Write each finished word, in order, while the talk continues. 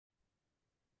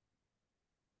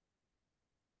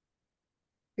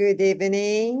Good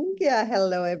evening.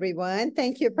 Hello, everyone.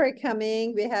 Thank you for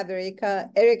coming. We have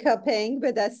Erica Peng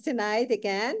with us tonight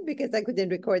again because I couldn't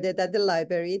record it at the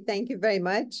library. Thank you very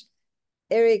much,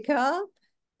 Erica.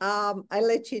 I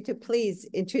let you to please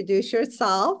introduce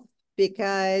yourself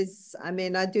because I may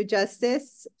not do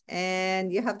justice,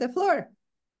 and you have the floor.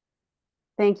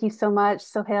 Thank you so much,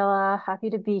 Sohaila.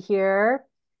 Happy to be here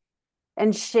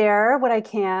and share what I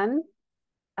can.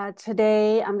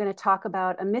 Today, I'm going to talk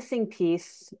about a missing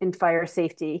piece in fire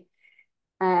safety,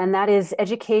 and that is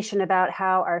education about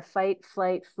how our fight,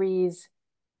 flight, freeze,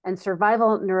 and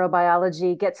survival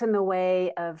neurobiology gets in the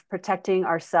way of protecting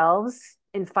ourselves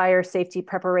in fire safety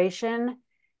preparation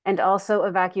and also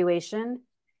evacuation,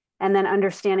 and then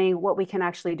understanding what we can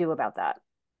actually do about that.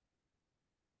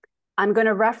 I'm going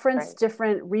to reference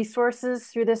different resources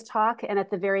through this talk, and at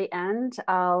the very end,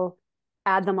 I'll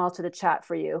add them all to the chat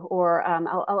for you, or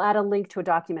I'll add a link to a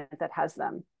document that has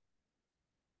them.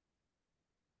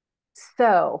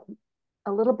 So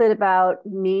a little bit about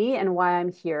me and why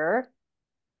I'm here.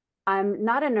 I'm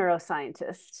not a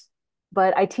neuroscientist,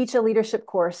 but I teach a leadership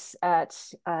course at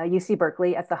UC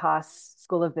Berkeley at the Haas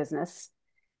School of Business,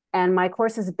 and my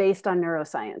course is based on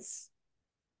neuroscience.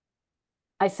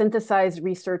 I synthesize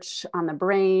research on the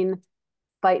brain,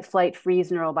 fight, flight,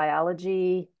 freeze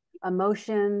neurobiology,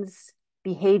 emotions,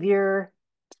 behavior,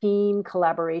 team,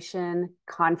 collaboration,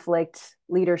 conflict,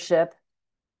 leadership,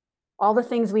 all the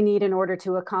things we need in order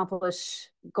to accomplish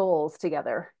goals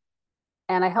together.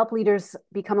 And I help leaders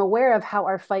become aware of how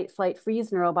our fight, flight,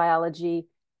 freeze neurobiology,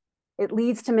 it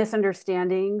leads to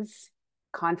misunderstandings,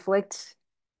 conflict,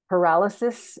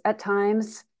 paralysis at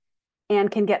times,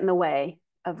 and can get in the way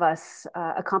of us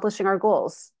accomplishing our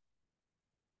goals.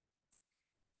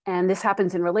 And this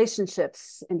happens in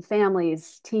relationships, in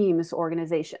families, teams,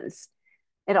 organizations.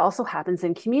 It also happens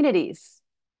in communities.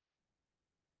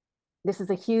 This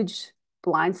is a huge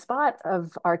blind spot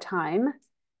of our time,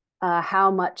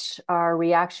 how much our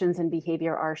reactions and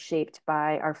behavior are shaped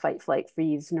by our fight, flight,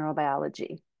 freeze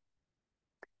neurobiology.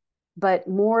 But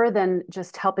more than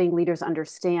just helping leaders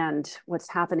understand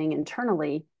what's happening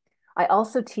internally, I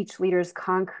also teach leaders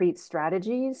concrete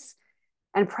strategies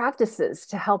and practices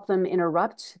to help them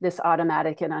interrupt this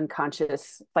automatic and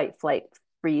unconscious fight, flight,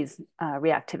 freeze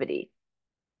reactivity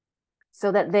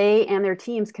so that they and their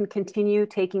teams can continue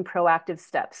taking proactive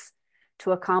steps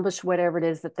to accomplish whatever it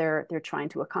is that they're trying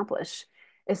to accomplish,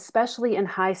 especially in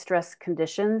high stress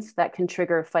conditions that can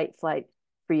trigger fight, flight,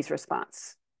 freeze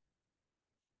response.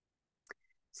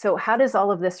 So how does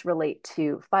all of this relate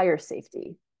to fire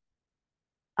safety?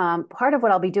 Part of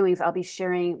what I'll be doing is I'll be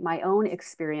sharing my own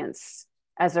experience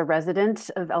as a resident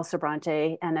of El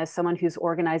Sobrante and as someone who's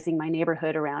organizing my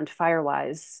neighborhood around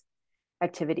FireWise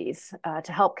activities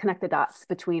to help connect the dots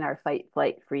between our fight,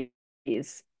 flight,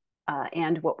 freeze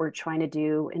and what we're trying to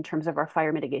do in terms of our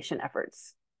fire mitigation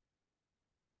efforts.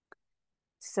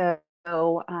 So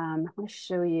I'm going to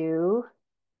show you.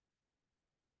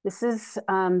 This is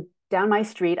down my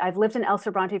street. I've lived in El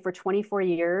Sobrante for 24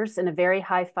 years in a very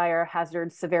high fire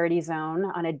hazard severity zone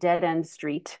on a dead-end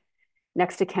street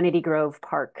next to Kennedy Grove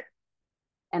Park.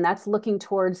 And that's looking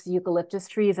towards the eucalyptus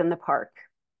trees in the park.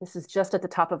 This is just at the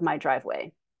top of my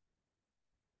driveway.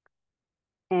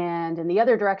 And in the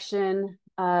other direction,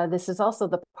 this is also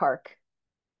the park.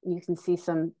 You can see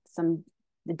some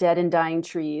dead and dying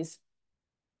trees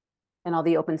and all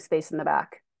the open space in the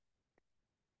back.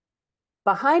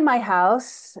 Behind my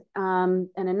house, and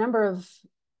a number of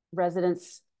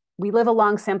residents, we live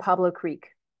along San Pablo Creek.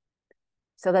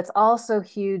 So that's also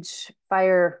huge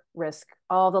fire risk,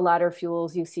 all the ladder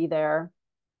fuels you see there.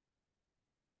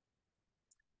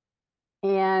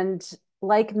 And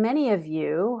like many of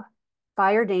you,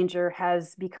 fire danger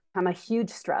has become a huge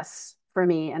stress for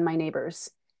me and my neighbors.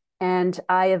 And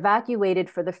I evacuated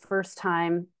for the first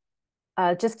time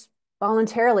just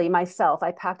voluntarily myself.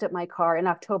 I packed up my car in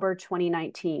October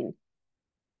 2019.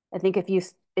 I think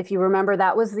if you remember,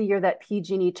 that was the year that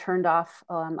PG&E turned off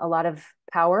a lot of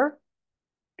power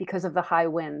because of the high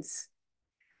winds.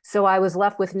 So I was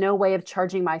left with no way of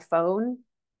charging my phone,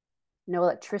 no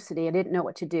electricity. I didn't know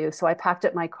what to do. So I packed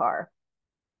up my car.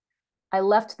 I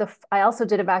also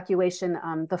did evacuation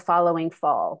the following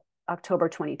fall, October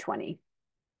 2020.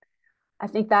 I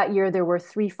think that year there were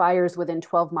 3 fires within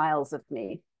 12 miles of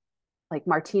me, like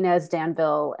Martinez,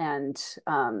 Danville, and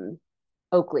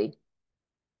Oakley.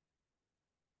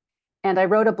 And I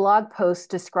wrote a blog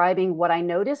post describing what I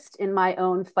noticed in my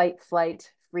own fight, flight,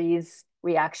 freeze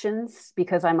reactions,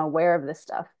 because I'm aware of this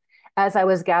stuff, as I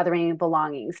was gathering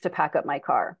belongings to pack up my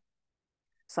car.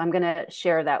 So I'm going to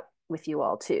share that with you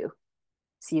all too,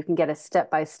 so you can get a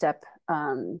step-by-step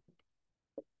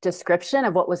description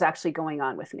of what was actually going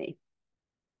on with me.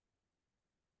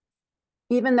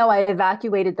 Even though I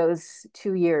evacuated those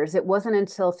 2 years, it wasn't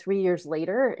until 3 years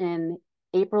later, in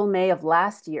April, May of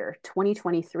last year,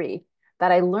 2023,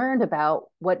 that I learned about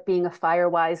what being a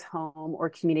FireWise home or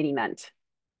community meant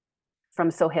from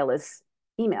Soheila's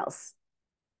emails.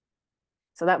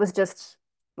 So that was just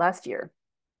last year.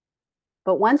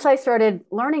 But once I started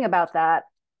learning about that,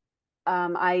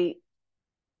 I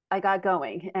got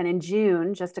going. And in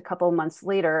June, just a couple months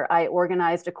later, I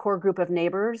organized a core group of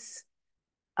neighbors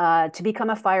to become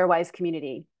a FireWise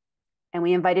community. And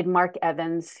we invited Mark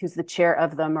Evans, who's the chair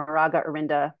of the Moraga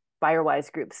Orinda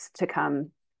FireWise groups, to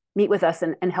come meet with us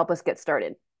and help us get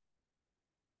started.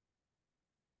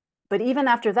 But even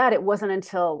after that, it wasn't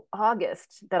until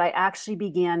August that I actually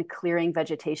began clearing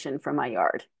vegetation from my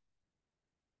yard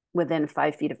within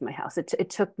 5 feet of my house. It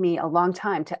took me a long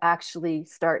time to actually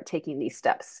start taking these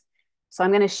steps. So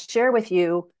I'm going to share with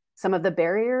you some of the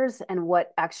barriers and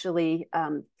what actually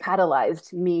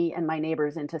catalyzed me and my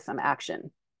neighbors into some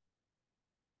action.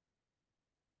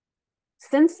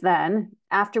 Since then,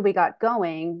 after we got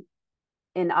going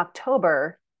in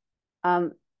October,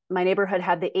 my neighborhood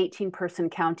had the 18-person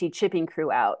county chipping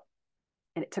crew out,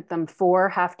 and it took them 4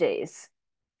 half days.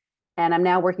 And I'm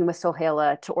now working with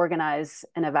Soheila to organize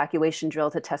an evacuation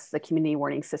drill to test the community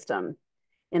warning system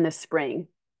in the spring,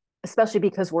 especially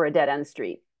because we're a dead-end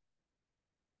street.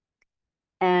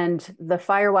 And the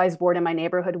FireWise board in my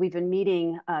neighborhood, we've been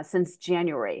meeting since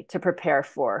January to prepare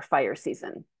for fire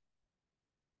season.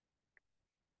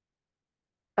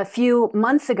 A few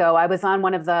months ago, I was on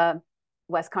one of the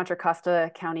West Contra Costa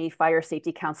County Fire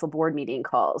Safety Council board meeting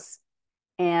calls.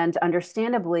 And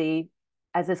understandably,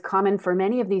 as is common for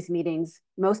many of these meetings,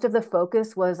 most of the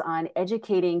focus was on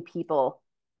educating people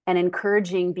and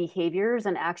encouraging behaviors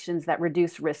and actions that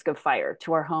reduce risk of fire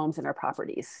to our homes and our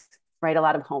properties, right? A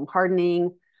lot of home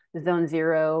hardening, zone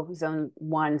 0, zone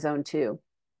 1, zone 2.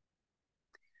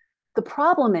 The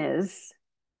problem is,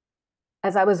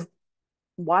 as I was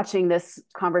watching this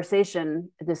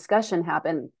discussion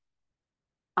happen,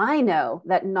 I know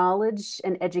that knowledge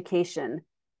and education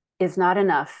is not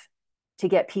enough to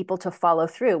get people to follow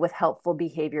through with helpful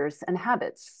behaviors and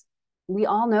habits. We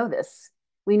all know this.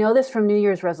 We know this from New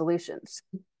Year's resolutions,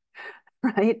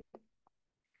 right?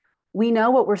 We know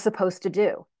what we're supposed to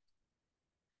do,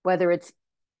 whether it's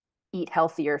eat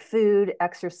healthier food,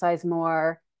 exercise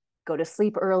more, go to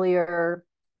sleep earlier,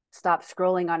 stop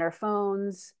scrolling on our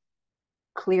phones,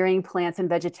 clearing plants and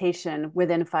vegetation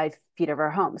within 5 feet of our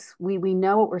homes. We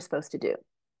know what we're supposed to do.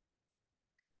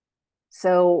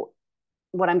 So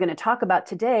what I'm going to talk about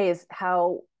today is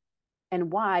how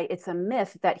and why it's a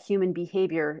myth that human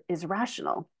behavior is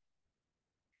rational.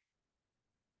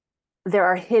 There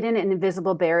are hidden and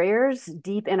invisible barriers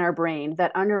deep in our brain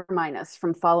that undermine us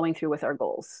from following through with our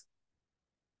goals.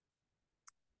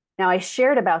 Now, I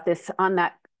shared about this on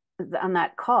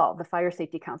that call, the Fire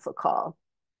Safety Council call,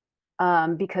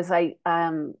 because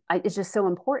it's just so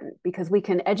important, because we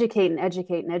can educate and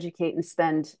educate and educate and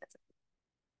spend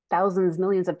thousands,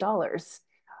 millions of dollars,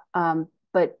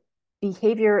 but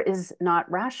behavior is not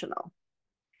rational.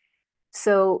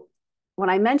 So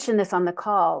when I mentioned this on the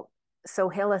call,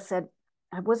 Soheila said,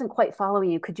 I wasn't quite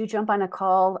following you. Could you jump on a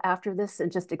call after this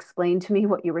and just explain to me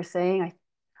what you were saying?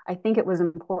 I think it was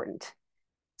important.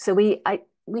 So we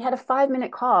had a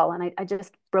 5-minute call, and I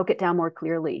just broke it down more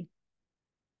clearly.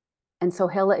 And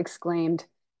Soheila exclaimed,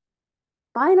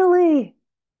 finally,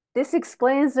 this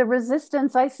explains the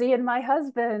resistance I see in my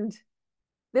husband.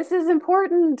 This is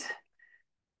important.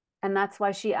 And that's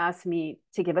why she asked me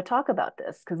to give a talk about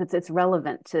this, because it's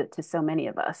relevant to so many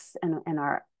of us and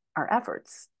our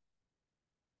efforts.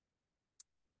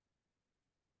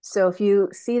 So if you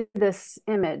see this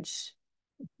image,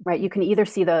 right, you can either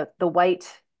see the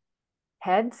white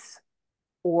heads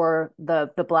or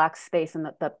the black space and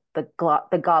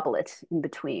the goblet in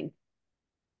between.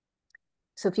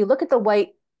 So if you look at the white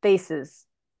faces,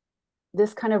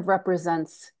 this kind of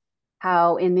represents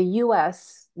how in the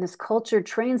US, this culture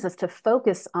trains us to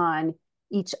focus on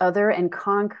each other and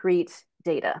concrete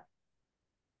data.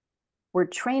 We're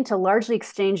trained to largely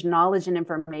exchange knowledge and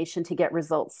information to get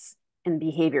results and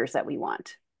behaviors that we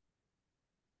want.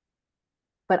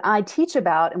 But I teach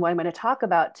about, and what I'm going to talk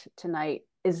about tonight,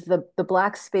 is the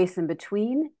black space in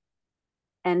between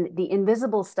and the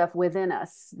invisible stuff within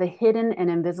us, the hidden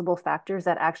and invisible factors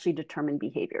that actually determine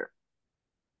behavior.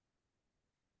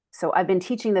 So I've been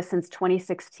teaching this since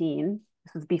 2016.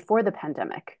 This was before the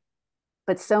pandemic.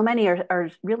 But so many are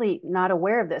really not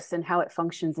aware of this and how it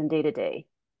functions in day-to-day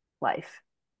life.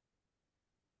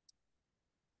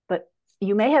 But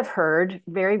you may have heard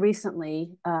very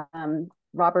recently,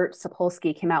 Robert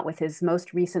Sapolsky came out with his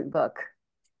most recent book.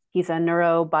 He's a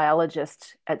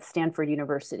neurobiologist at Stanford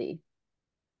University.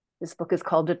 This book is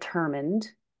called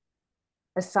Determined: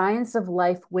 A Science of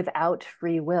Life Without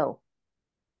Free Will.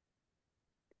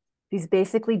 He's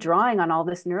basically drawing on all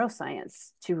this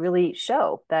neuroscience to really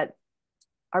show that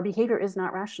our behavior is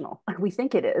not rational. We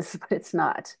think it is, but it's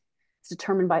not. It's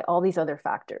determined by all these other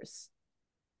factors.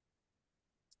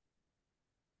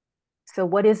 So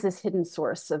what is this hidden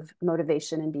source of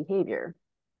motivation and behavior?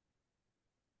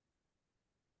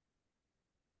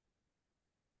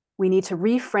 We need to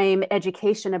reframe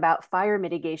education about fire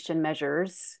mitigation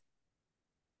measures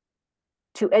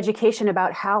to education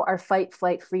about how our fight,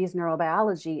 flight, freeze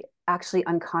neurobiology actually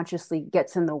unconsciously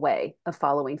gets in the way of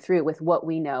following through with what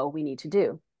we know we need to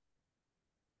do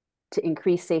to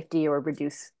increase safety or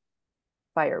reduce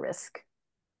fire risk.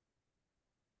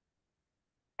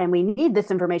 And we need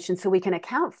this information so we can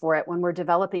account for it when we're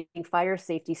developing fire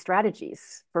safety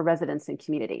strategies for residents and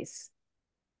communities.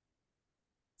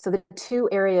 So the two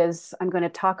areas I'm going to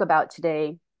talk about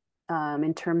today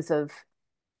in terms of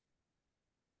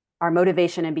our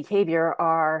motivation and behavior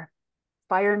are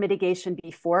fire mitigation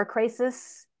before a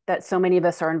crisis that so many of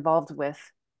us are involved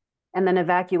with, and then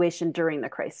evacuation during the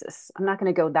crisis. I'm not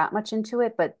going to go that much into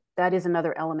it, but that is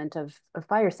another element of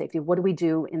fire safety. What do we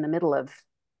do in the middle of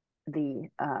the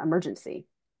emergency?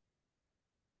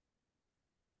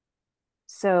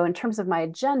 So in terms of my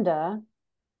agenda,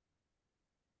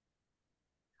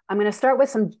 I'm going to start with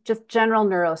some just general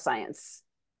neuroscience,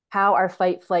 how our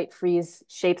fight, flight, freeze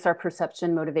shapes our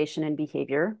perception, motivation, and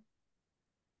behavior.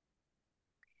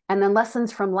 And then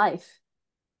lessons from life.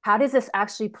 How does this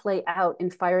actually play out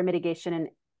in fire mitigation and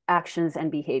actions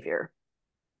and behavior?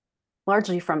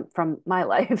 Largely from my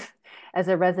life as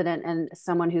a resident and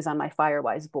someone who's on my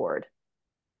FireWise board.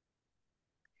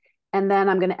 And then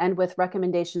I'm going to end with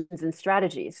recommendations and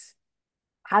strategies.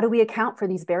 How do we account for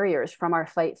these barriers from our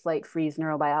fight, flight, freeze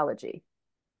neurobiology?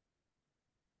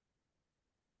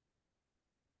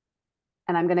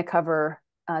 And I'm going to cover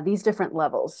these different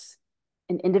levels: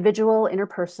 an individual,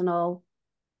 interpersonal,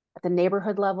 at the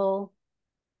neighborhood level,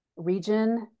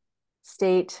 region,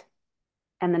 state,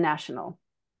 and the national,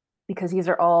 because these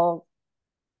are all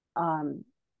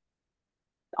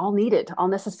needed, all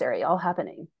necessary, all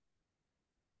happening.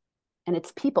 And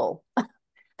it's people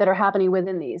that are happening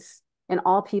within these, and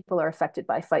all people are affected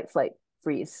by fight, flight,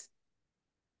 freeze.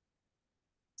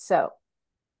 So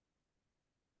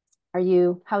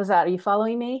how's that? Are you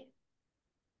following me?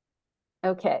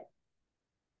 Okay.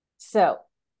 So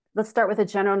let's start with a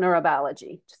general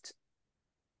neurobiology.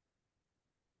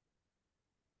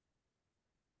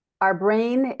 Our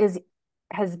brain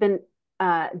has been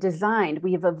designed,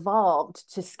 we have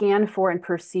evolved to scan for and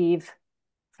perceive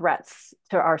threats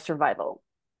to our survival.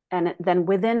 And then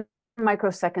within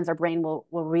microseconds, our brain will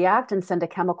react and send a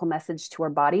chemical message to our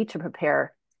body to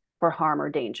prepare for harm or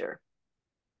danger.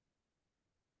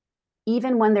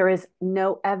 Even when there is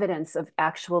no evidence of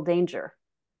actual danger.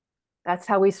 That's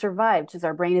how we survive, because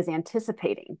our brain is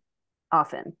anticipating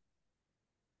often.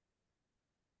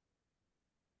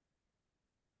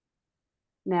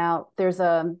 Now, there's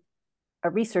a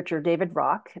researcher, David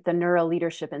Rock, at the Neuro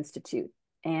Leadership Institute,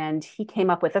 and he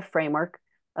came up with a framework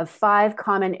of 5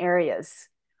 common areas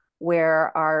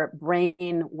where our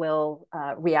brain will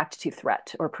react to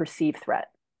threat or perceive threat.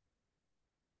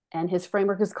 And his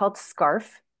framework is called SCARF,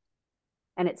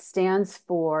 and it stands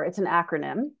for, it's an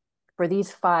acronym for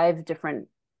these 5 different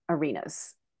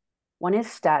arenas. One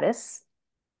is status,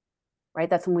 right?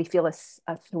 That's when we feel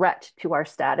a threat to our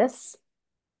status.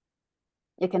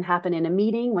 It can happen in a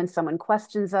meeting when someone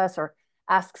questions us or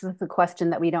asks us a question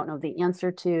that we don't know the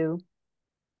answer to.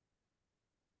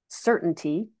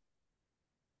 Certainty.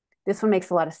 This one makes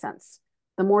a lot of sense.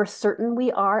 The more certain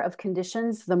we are of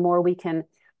conditions, the more we can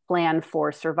plan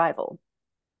for survival.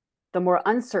 The more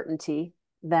uncertainty,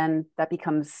 then that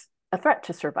becomes a threat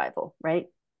to survival, right?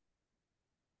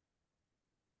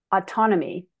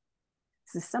 Autonomy.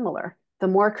 This is similar. The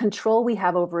more control we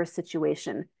have over a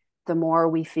situation, the more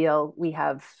we feel we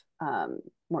have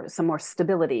some more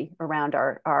stability around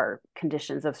our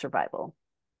conditions of survival.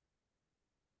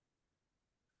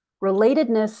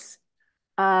 Relatedness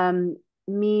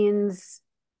means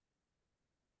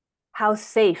how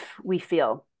safe we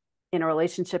feel in a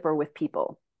relationship or with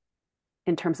people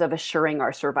in terms of assuring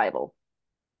our survival.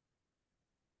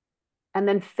 And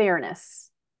then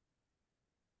fairness.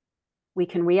 We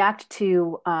can react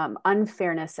to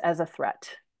unfairness as a threat,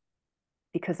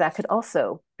 because that could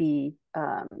also be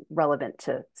relevant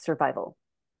to survival.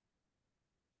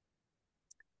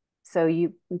 So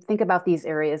you think about these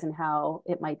areas and how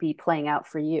it might be playing out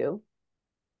for you.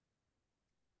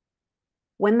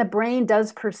 When the brain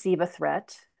does perceive a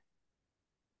threat,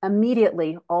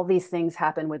 immediately all these things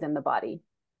happen within the body.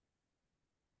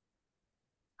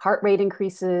 Heart rate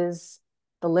increases,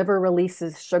 the liver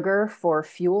releases sugar for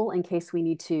fuel in case we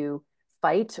need to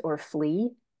fight or flee.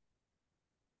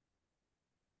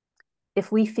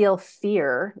 If we feel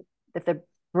fear, if the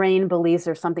brain believes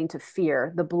there's something to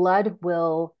fear, the blood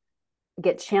will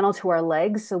get channeled to our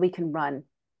legs so we can run.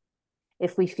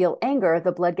 If we feel anger,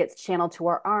 the blood gets channeled to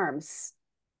our arms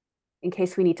in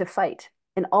case we need to fight.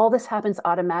 And all this happens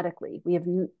automatically. We have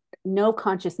no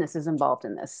consciousness is involved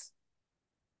in this.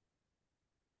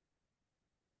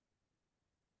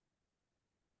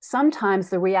 Sometimes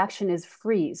the reaction is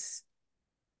freeze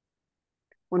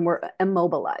when we're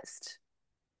immobilized,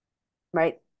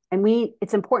 right? And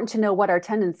it's important to know what our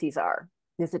tendencies are.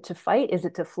 Is it to fight? Is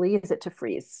it to flee? Is it to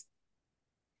freeze?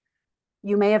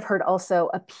 You may have heard also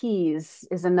appease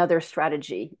is another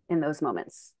strategy in those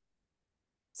moments.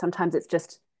 Sometimes it's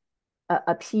just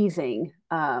appeasing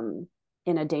in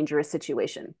a dangerous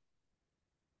situation.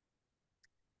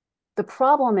 The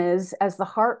problem is, as the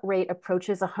heart rate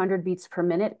approaches 100 beats per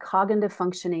minute, cognitive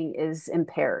functioning is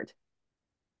impaired.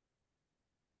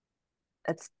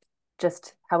 That's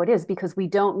just how it is, because we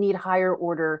don't need higher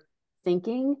order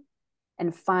thinking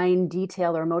and fine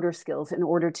detail or motor skills in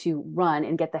order to run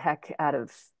and get the heck out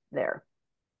of there.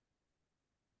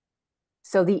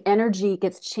 So the energy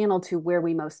gets channeled to where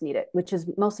we most need it, which is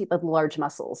mostly the large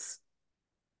muscles.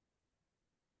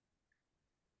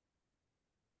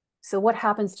 So what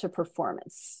happens to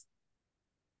performance?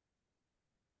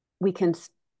 We can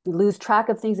lose track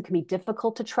of things. It can be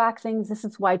difficult to track things. This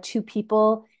is why two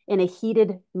people in a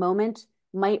heated moment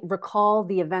might recall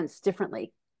the events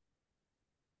differently.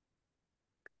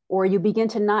 Or you begin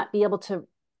to not be able to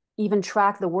even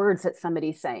track the words that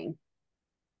somebody's saying.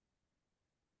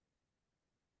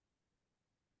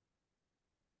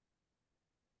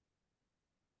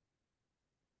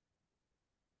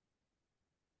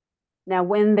 Now,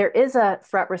 when there is a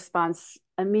threat response,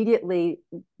 immediately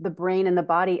the brain and the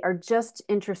body are just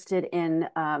interested in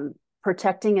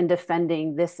protecting and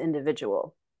defending this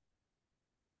individual.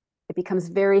 It becomes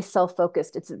very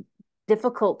self-focused. It's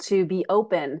difficult to be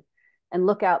open and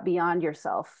look out beyond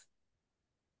yourself,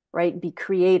 right? Be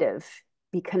creative,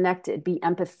 be connected, be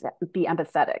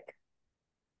empathetic.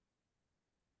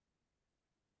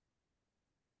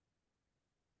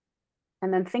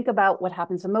 And then think about what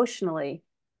happens emotionally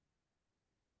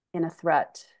in a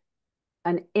threat,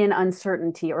 in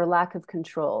uncertainty or lack of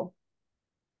control.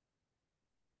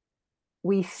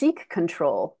 We seek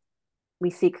control.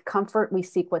 We seek comfort. We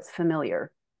seek what's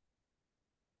familiar.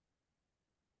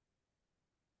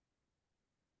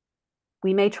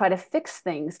 We may try to fix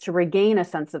things to regain a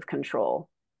sense of control.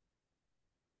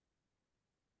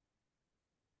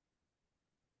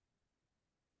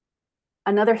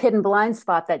 Another hidden blind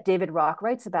spot that David Rock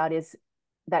writes about is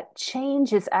that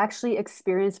change is actually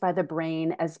experienced by the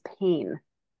brain as pain,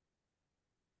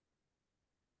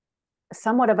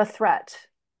 somewhat of a threat.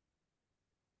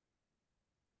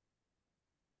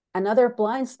 Another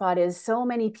blind spot is so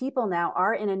many people now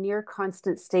are in a near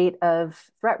constant state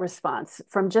of threat response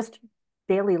from just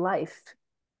daily life.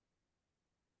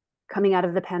 Coming out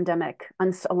of the pandemic,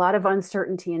 a lot of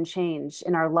uncertainty and change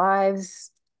in our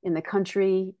lives, in the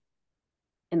country,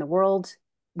 in the world,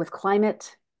 with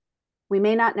climate. We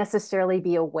may not necessarily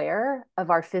be aware of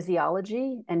our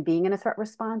physiology and being in a threat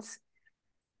response,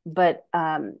 but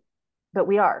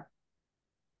we are.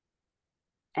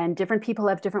 And different people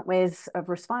have different ways of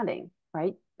responding,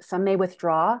 right? Some may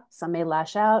withdraw, some may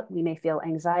lash out. We may feel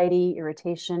anxiety,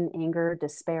 irritation, anger,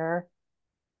 despair.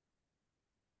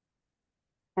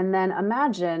 And then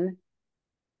imagine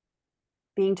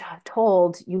being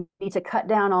told you need to cut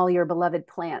down all your beloved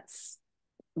plants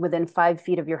within 5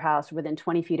 feet of your house, within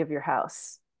 20 feet of your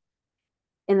house.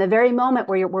 In the very moment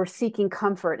where we're seeking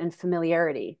comfort and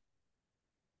familiarity,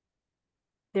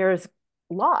 there's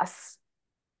loss,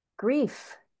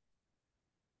 grief,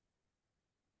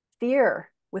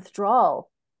 fear, withdrawal,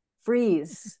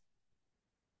 freeze.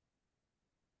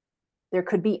 There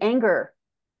could be anger,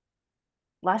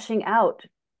 lashing out.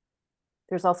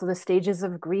 There's also the stages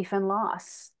of grief and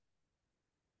loss.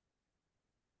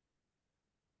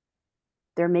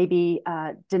 There may be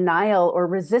denial or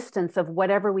resistance of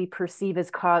whatever we perceive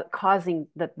as causing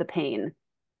the pain,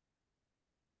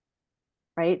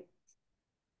 right?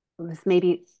 This may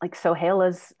be like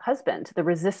Soheila's husband, the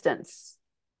resistance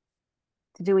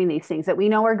to doing these things that we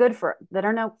know are good for, that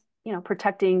are no,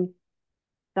 protecting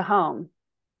the home.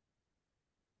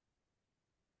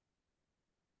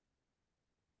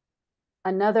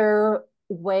 Another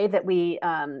way that we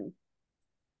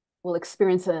will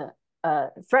experience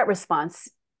threat response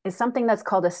is something that's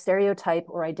called a stereotype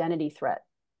or identity threat.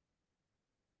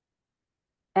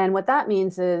 And what that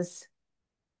means is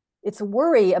it's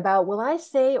worry about, will I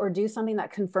say or do something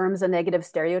that confirms a negative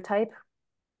stereotype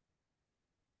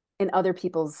in other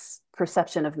people's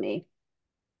perception of me?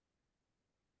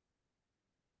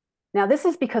 Now, this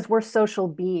is because we're social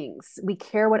beings. We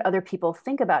care what other people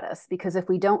think about us, because if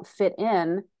we don't fit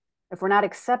in, if we're not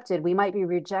accepted, we might be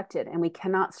rejected, and we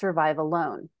cannot survive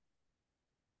alone.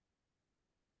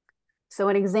 So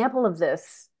an example of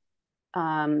this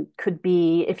could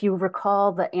be, if you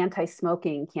recall the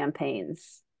anti-smoking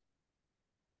campaigns.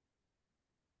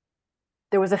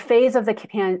 There was a phase of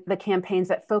the campaigns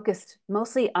that focused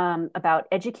mostly about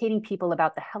educating people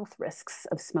about the health risks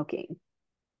of smoking.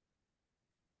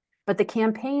 But the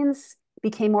campaigns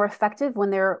became more effective when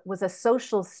there was a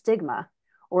social stigma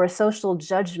or a social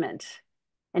judgment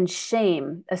and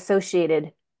shame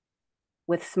associated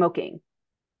with smoking.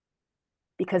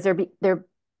 Because there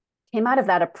came out of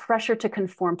that a pressure to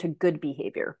conform to good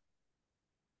behavior.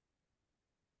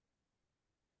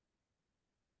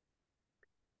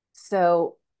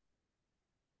 So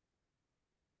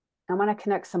I want to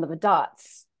connect some of the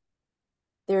dots.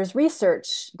 There's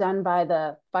research done by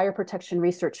the Fire Protection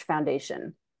Research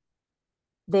Foundation.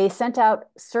 They sent out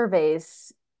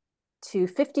surveys to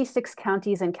 56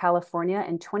 counties in California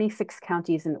and 26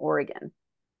 counties in Oregon.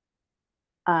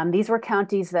 These were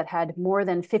counties that had more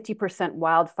than 50%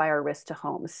 wildfire risk to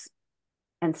homes,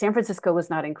 and San Francisco was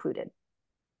not included.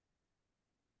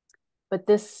 But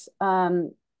this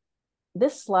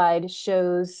slide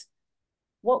shows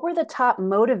what were the top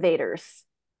motivators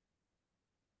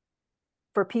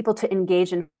for people to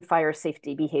engage in fire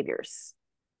safety behaviors.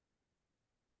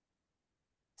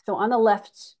 So on the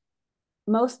left,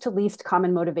 most to least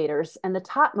common motivators, and the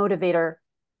top motivator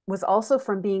was also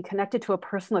from being connected to a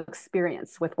personal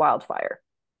experience with wildfire.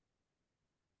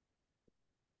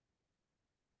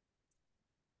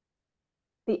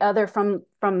 The other from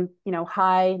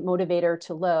high motivator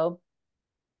to low,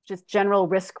 just general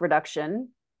risk reduction,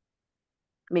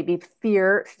 maybe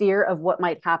fear of what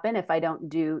might happen if I don't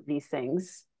do these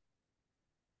things.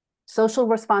 Social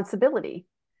responsibility.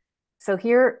 So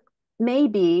here may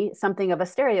be something of a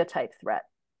stereotype threat.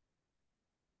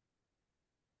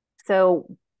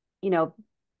 So,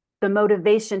 the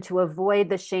motivation to avoid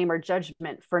the shame or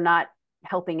judgment for not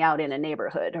helping out in a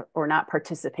neighborhood or not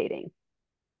participating,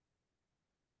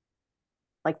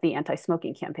 like the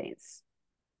anti-smoking campaigns.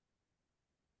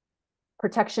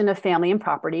 Protection of family and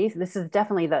property. This is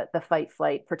definitely the fight,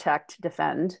 flight, protect,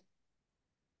 defend.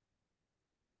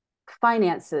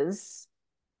 Finances.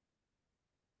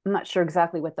 I'm not sure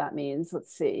exactly what that means.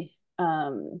 Let's see.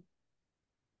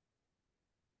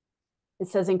 It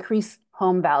says increase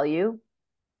home value.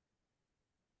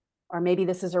 Or maybe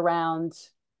this is around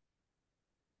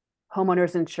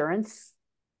homeowners insurance.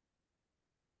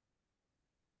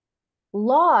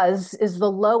 Laws is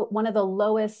one of the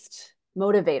lowest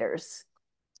motivators.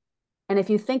 And if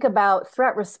you think about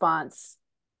threat response,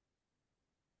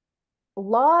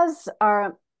 laws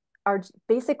are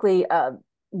basically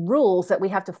rules that we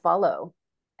have to follow.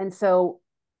 And so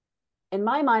in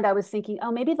my mind, I was thinking,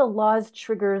 oh, maybe the laws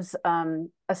triggers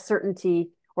a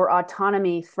certainty or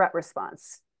autonomy threat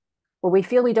response, where we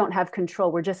feel we don't have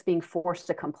control, we're just being forced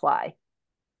to comply.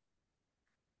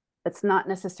 That's not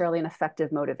necessarily an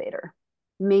effective motivator,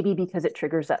 maybe because it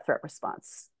triggers that threat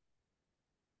response.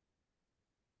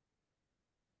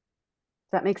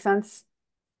 Does that make sense?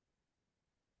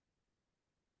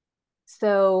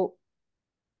 So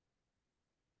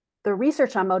the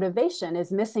research on motivation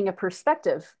is missing a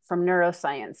perspective from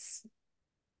neuroscience,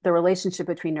 the relationship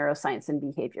between neuroscience and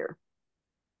behavior.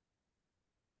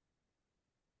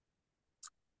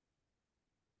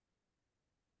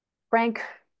 Frank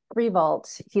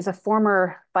Grewalt, he's a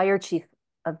former fire chief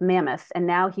of Mammoth, and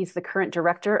now he's the current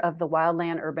director of the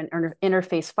Wildland Urban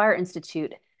Interface Fire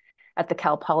Institute at the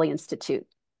Cal Poly Institute.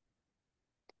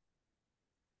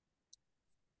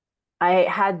 I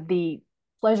had the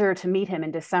pleasure to meet him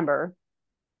in December.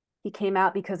 He came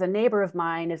out because a neighbor of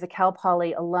mine is a Cal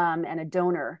Poly alum and a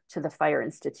donor to the Fire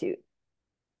Institute.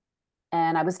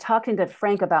 And I was talking to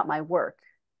Frank about my work,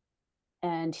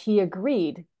 and he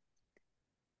agreed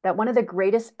that one of the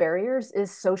greatest barriers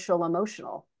is social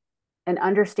emotional and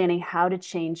understanding how to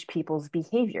change people's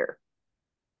behavior.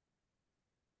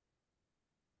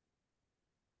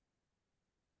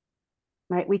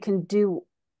 Right? We can do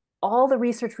all the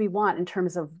research we want in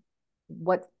terms of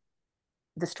what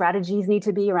the strategies need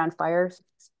to be around fire,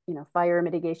 fire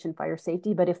mitigation, fire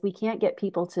safety. But if we can't get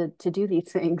people to do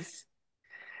these things,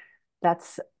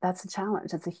 that's a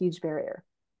challenge. That's a huge barrier.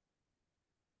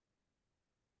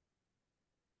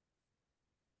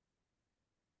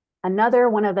 Another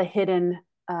one of the hidden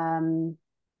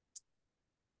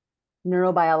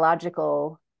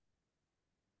neurobiological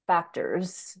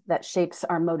factors that shapes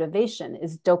our motivation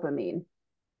is dopamine.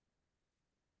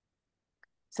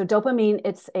 So dopamine,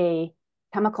 it's a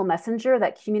chemical messenger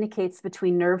that communicates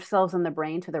between nerve cells in the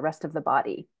brain to the rest of the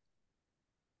body.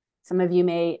 Some of you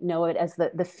may know it as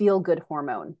the feel-good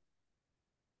hormone.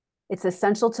 It's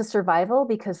essential to survival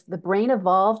because the brain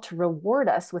evolved to reward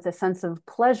us with a sense of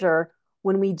pleasure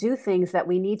when we do things that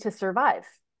we need to survive.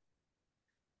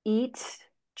 Eat,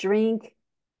 drink,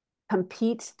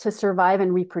 compete to survive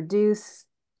and reproduce.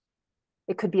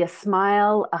 It could be a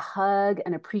smile, a hug,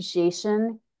 an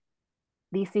appreciation.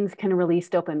 These things can release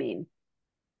dopamine.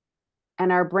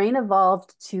 And our brain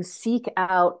evolved to seek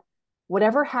out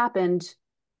whatever happened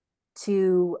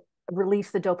to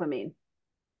release the dopamine.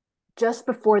 Just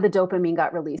before the dopamine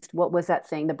got released, what was that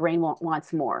thing? The brain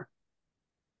wants more.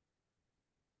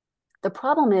 The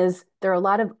problem is there are a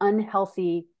lot of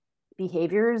unhealthy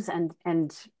behaviors and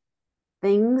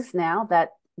things now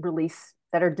that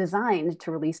are designed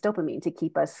to release dopamine to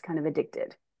keep us kind of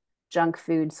addicted. Junk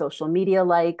food, social media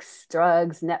likes,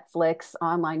 drugs, Netflix,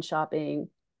 online shopping.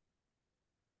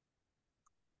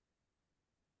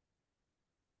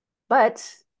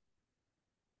 But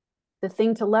the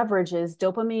thing to leverage is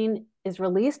dopamine is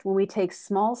released when we take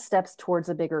small steps towards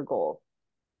a bigger goal.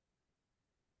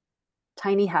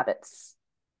 Tiny habits.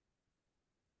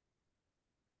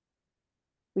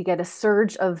 We get a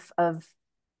surge of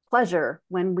pleasure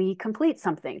when we complete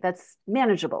something that's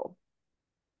manageable.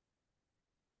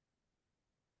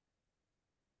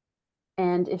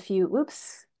 And if you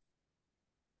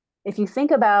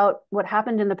think about what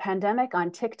happened in the pandemic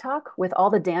on TikTok with all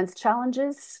the dance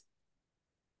challenges,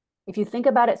 if you think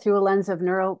about it through a lens of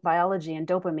neurobiology and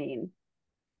dopamine,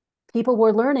 people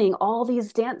were learning all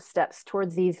these dance steps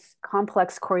towards these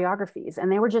complex choreographies,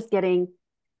 and they were just getting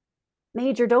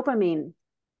major dopamine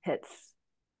hits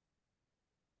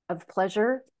of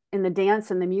pleasure in the dance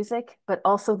and the music, but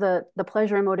also the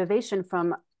pleasure and motivation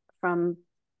from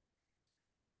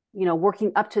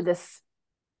working up to this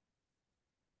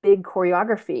big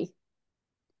choreography,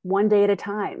 one day at a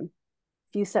time,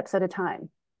 few steps at a time.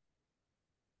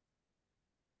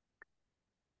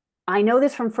 I know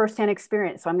this from firsthand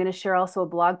experience, so I'm going to share also a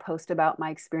blog post about my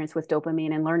experience with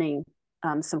dopamine and learning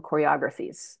some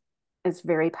choreographies. It's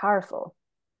very powerful.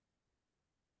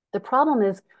 The problem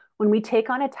is when we take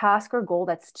on a task or goal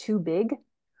that's too big,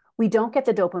 we don't get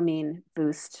the dopamine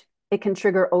boost. It can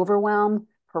trigger overwhelm,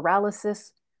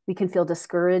 paralysis. We can feel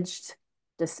discouraged,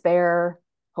 despair,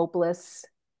 hopeless.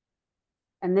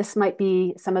 And this might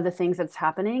be some of the things that's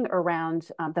happening around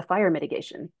the fire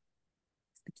mitigation.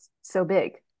 It's so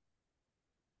big.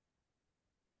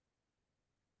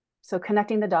 So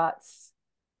connecting the dots.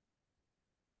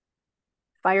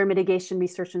 Fire mitigation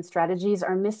research and strategies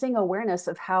are missing awareness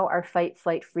of how our fight,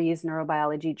 flight, freeze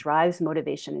neurobiology drives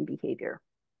motivation and behavior.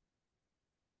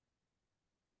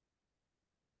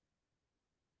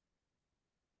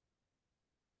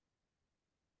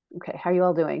 Okay, how are you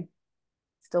all doing?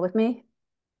 Still with me?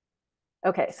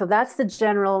 Okay, so that's the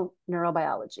general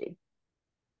neurobiology.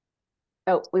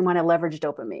 Oh, we want to leverage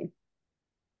dopamine.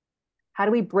 How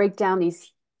do we break down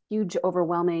these huge,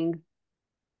 overwhelming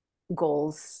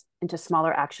goals into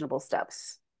smaller, actionable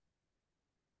steps?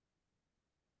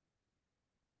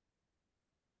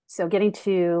 So getting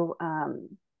to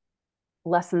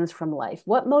lessons from life.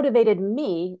 What motivated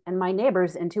me and my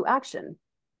neighbors into action?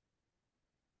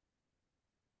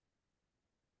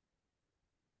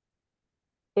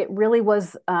 It really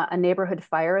was a neighborhood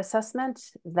fire assessment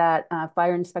that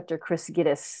Fire Inspector Chris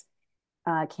Giddis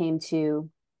came to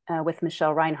with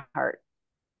Michelle Reinhardt.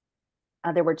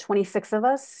 There were 26 of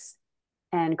us,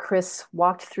 and Chris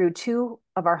walked through two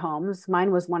of our homes.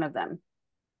 Mine was one of them.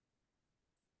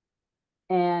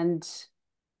 And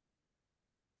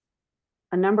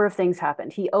a number of things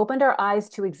happened. He opened our eyes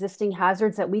to existing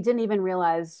hazards that we didn't even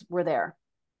realize were there.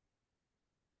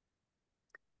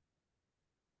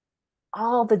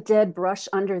 All the dead brush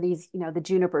under these, the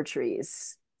juniper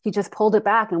trees. He just pulled it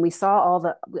back and we saw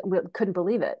we couldn't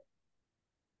believe it.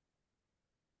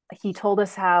 He told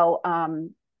us how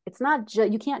it's not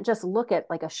you can't just look at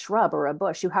like a shrub or a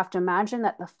bush. You have to imagine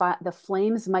that the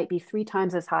flames might be 3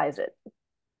 times as high as it.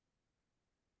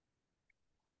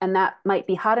 And that might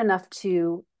be hot enough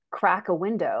to crack a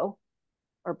window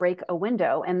or break a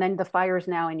window, and then the fire is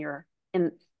now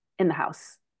in the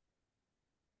house.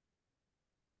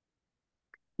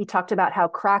 He talked about how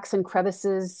cracks and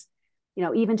crevices,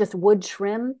 even just wood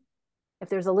trim, if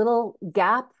there's a little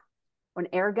gap or an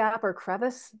air gap or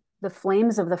crevice, the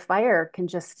flames of the fire can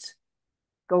just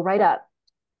go right up.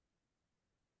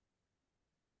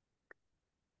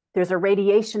 There's a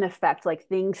radiation effect, like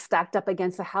things stacked up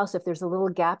against the house. If there's a little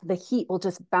gap, the heat will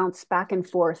just bounce back and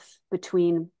forth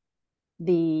between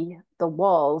the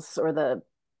walls or the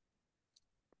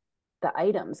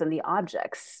items and the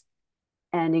objects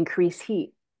and increase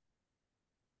heat.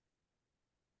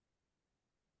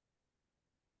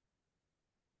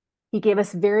 He gave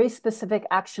us very specific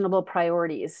actionable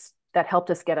priorities that helped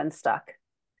us get unstuck.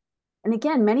 And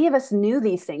again, many of us knew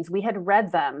these things. We had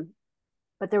read them,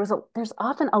 but there's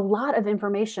often a lot of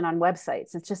information on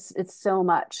websites. It's so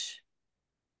much.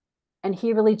 And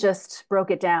he really just broke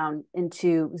it down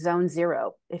into zone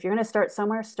 0. If you're going to start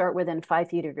somewhere, start within 5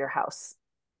 feet of your house.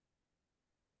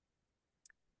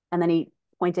 And then he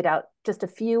pointed out just a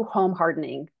few home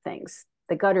hardening things,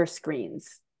 the gutter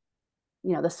screens,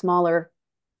 the smaller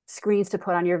screens to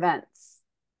put on your vents.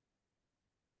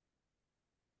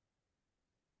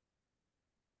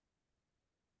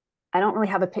 I don't really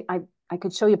have I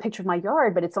could show you a picture of my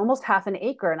yard, but it's almost half an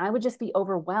acre and I would just be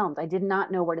overwhelmed. I did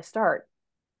not know where to start.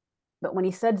 But when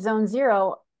he said zone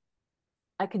 0,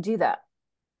 I could do that.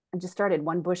 I just started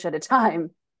one bush at a time.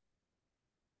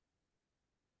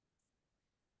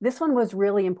 This one was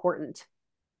really important.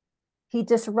 He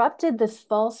disrupted this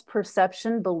false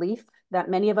perception belief that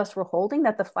many of us were holding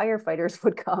that the firefighters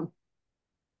would come.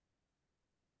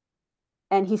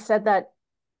 And he said that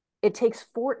it takes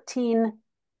 14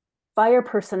 fire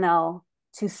personnel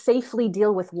to safely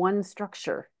deal with one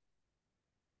structure.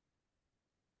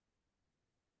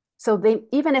 So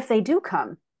even if they do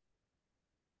come,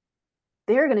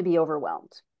 they're going to be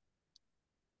overwhelmed.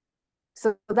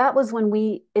 So that was when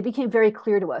it became very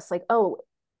clear to us, like, oh,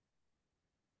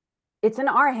 it's in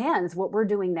our hands what we're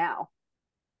doing now.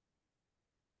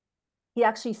 He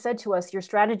actually said to us, your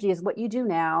strategy is what you do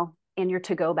now and your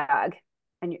to-go bag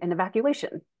and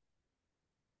evacuation.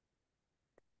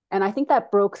 And I think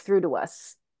that broke through to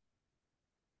us.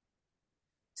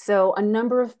 So a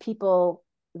number of people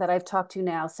that I've talked to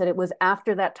now said it was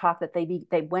after that talk that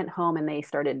they went home and they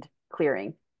started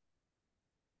clearing,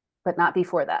 but not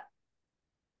before that.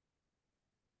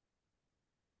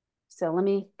 So let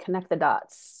me connect the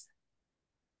dots.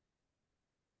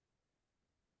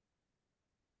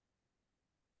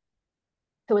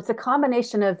 So it's a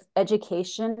combination of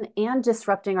education and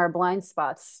disrupting our blind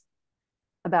spots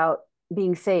about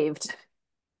being saved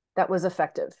that was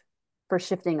effective for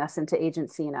shifting us into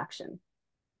agency and action.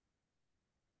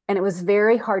 And it was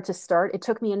very hard to start. It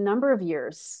took me a number of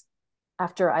years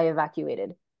after I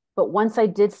evacuated. But once I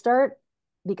did start,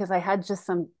 because I had just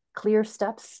some clear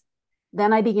steps,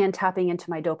 then I began tapping into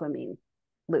my dopamine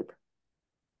loop.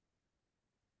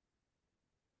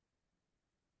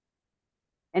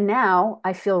 And now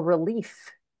I feel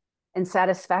relief and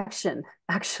satisfaction,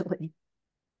 actually,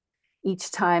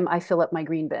 each time I fill up my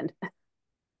green bin.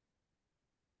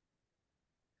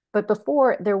 But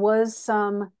before, there was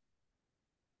some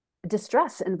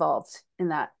distress involved in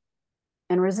that,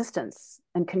 and resistance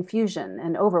and confusion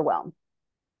and overwhelm.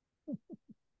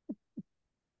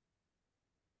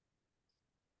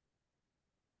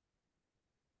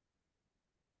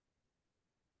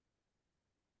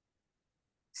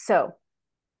 So,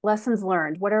 lessons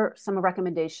learned. What are some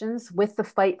recommendations with the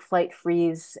fight, flight,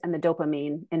 freeze, and the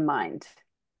dopamine in mind?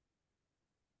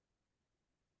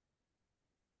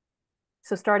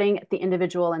 So starting at the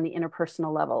individual and the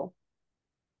interpersonal level.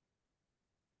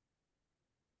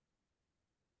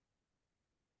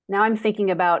 Now I'm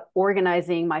thinking about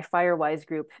organizing my FireWise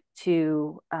group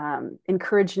to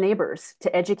encourage neighbors,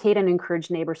 to educate and encourage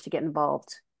neighbors to get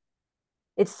involved.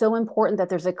 It's so important that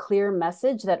there's a clear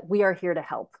message that we are here to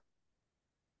help.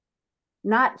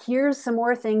 Not here's some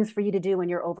more things for you to do in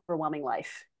your overwhelming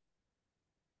life.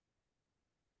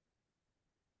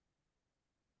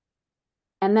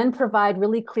 And then provide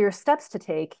really clear steps to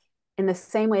take in the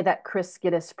same way that Chris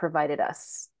Giddis provided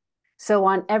us. So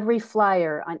on every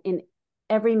flyer, in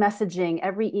every messaging,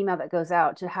 every email that goes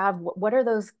out, to have what are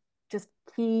those just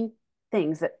key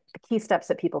things, the key steps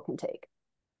that people can take.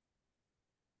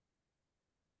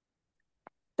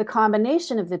 The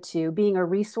combination of the two, being a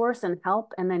resource and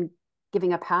help, and then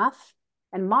giving a path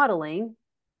and modeling,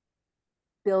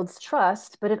 builds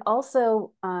trust, but it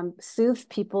also soothes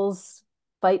people's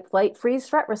fight, flight, freeze,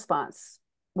 threat response.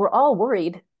 We're all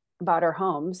worried about our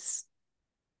homes.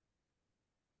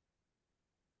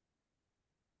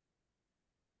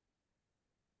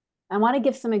 I want to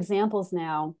give some examples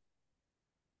now.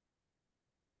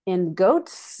 In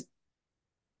goats,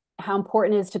 how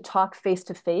important it is to talk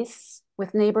face-to-face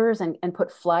with neighbors and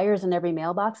put flyers in every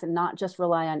mailbox and not just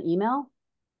rely on email.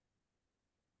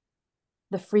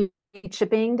 The free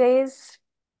chipping days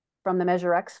from the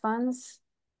Measure X funds.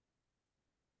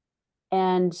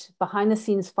 and behind the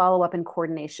scenes follow-up and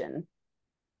coordination.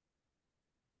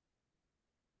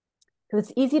 Because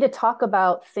it's easy to talk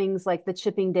about things like the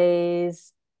chipping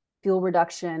days, fuel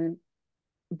reduction,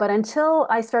 but until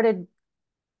I started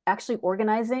actually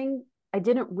organizing, I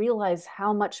didn't realize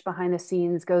how much behind the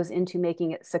scenes goes into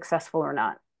making it successful or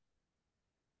not.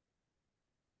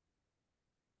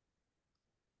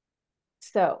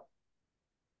 So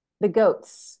the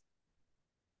goats.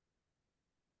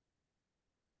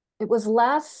 It was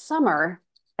last summer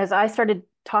as I started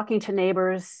talking to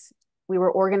neighbors, we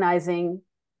were organizing,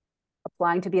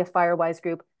 applying to be a FireWise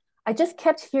group. I just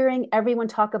kept hearing everyone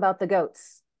talk about the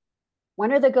goats.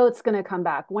 When are the goats going to come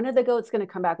back? When are the goats going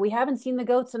to come back? We haven't seen the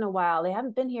goats in a while. They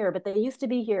haven't been here, but they used to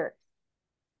be here.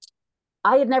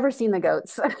 I had never seen the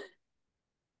goats,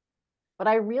 but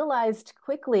I realized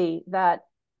quickly that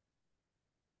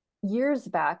years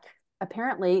back,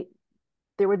 apparently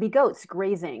there would be goats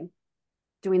grazing,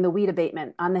 doing the weed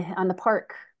abatement on the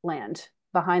park land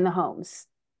behind the homes.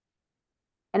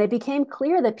 And it became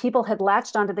clear that people had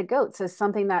latched onto the goats as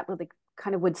something that really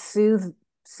kind of would soothe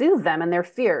them and their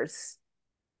fears.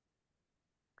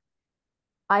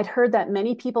 I'd heard that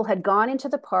many people had gone into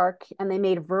the park and they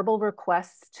made verbal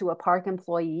requests to a park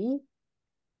employee,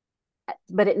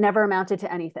 but it never amounted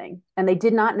to anything. And they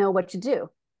did not know what to do.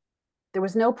 There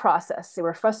was no process. They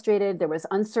were frustrated. There was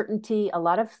uncertainty, a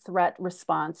lot of threat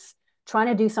response, trying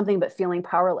to do something but feeling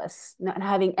powerless, not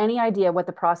having any idea what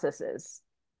the process is.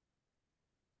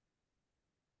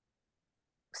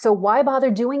 So why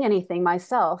bother doing anything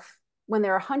myself when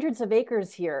there are hundreds of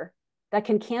acres here that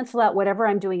can cancel out whatever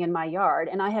I'm doing in my yard,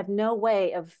 and I have no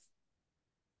way of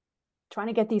trying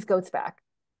to get these goats back?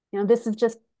 This is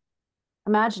just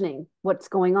imagining what's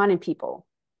going on in people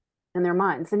and their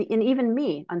minds, and even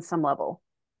me on some level.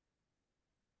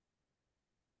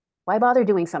 Why bother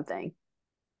doing something?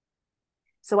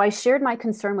 So I shared my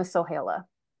concern with Sohaila.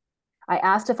 I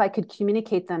asked if I could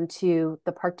communicate them to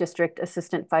the Park District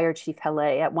Assistant Fire Chief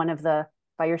Hele at one of the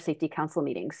Fire Safety Council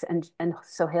meetings. And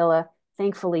Sohaila,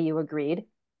 thankfully, you agreed.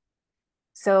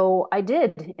 So I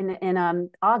did in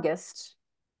August.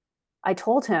 I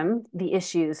told him the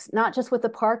issues, not just with the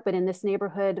park, but in this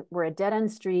neighborhood. We're a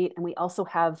dead-end street, and we also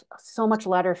have so much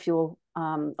ladder fuel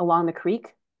along the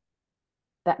creek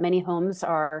that many homes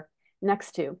are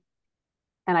next to.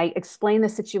 And I explained the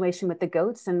situation with the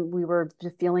goats, and we were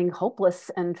feeling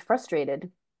hopeless and frustrated.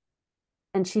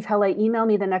 And Chief Hele emailed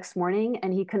me the next morning,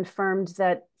 and he confirmed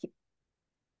that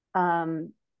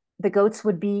the goats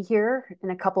would be here in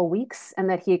a couple weeks,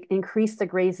 and that he increased the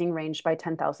grazing range by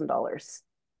 $10,000.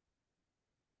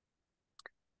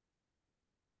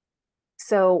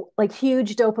 So, like,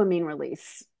 huge dopamine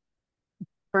release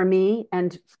for me,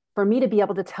 and for me to be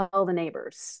able to tell the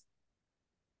neighbors.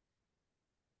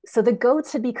 So the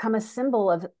goats had become a symbol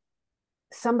of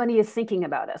somebody is thinking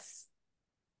about us.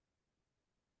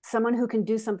 Someone who can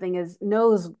do something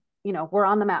knows, we're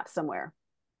on the map somewhere.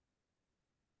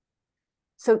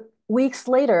 So weeks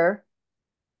later,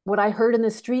 what I heard in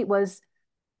the street was,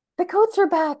 the goats are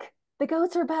back. The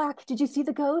goats are back. Did you see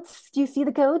the goats? Do you see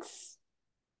the goats?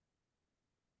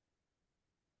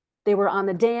 They were on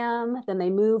the dam, then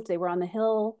they moved, they were on the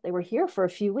hill. They were here for a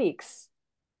few weeks.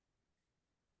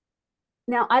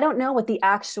 Now, I don't know what the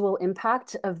actual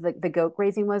impact of the goat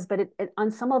grazing was, but it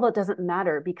on some level, it doesn't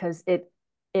matter because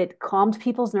it calmed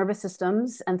people's nervous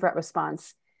systems and threat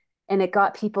response, and it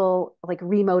got people like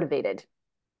remotivated.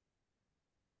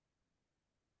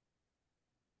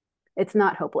 It's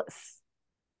not hopeless.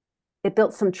 It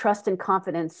built some trust and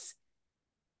confidence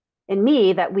in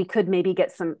me that we could maybe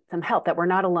get some help, that we're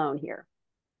not alone here.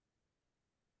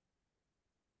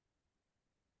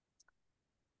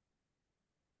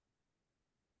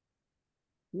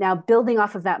 Now, building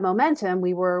off of that momentum,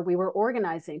 we were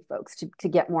organizing folks to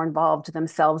get more involved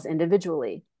themselves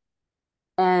individually.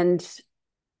 And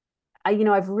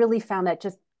I've really found that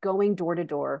just going door to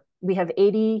door, we have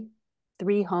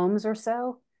 83 homes or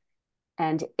so,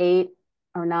 and 8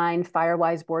 or 9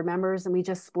 FireWise board members, and we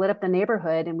just split up the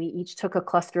neighborhood, and we each took a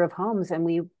cluster of homes, and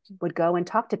we would go and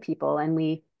talk to people, and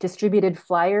we distributed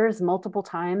flyers multiple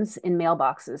times in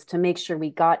mailboxes to make sure we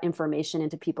got information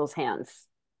into people's hands.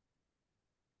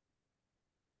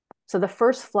 So the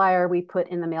first flyer we put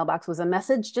in the mailbox was a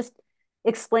message just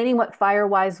explaining what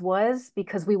FireWise was,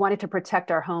 because we wanted to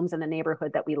protect our homes and the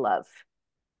neighborhood that we love.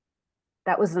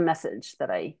 That was the message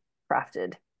that I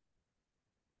crafted.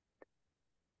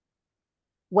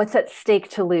 What's at stake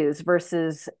to lose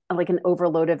versus like an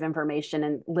overload of information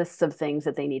and lists of things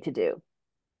that they need to do.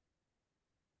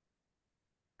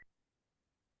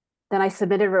 Then I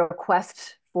submitted a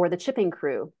request for the chipping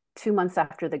crew 2 months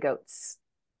after the goats.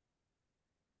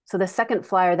 So the second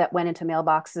flyer that went into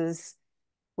mailboxes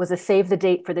was a save the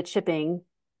date for the chipping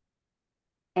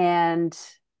and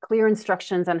clear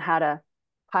instructions on how to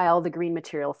pile the green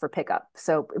material for pickup.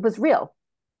 So it was real.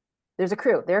 There's a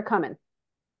crew, they're coming.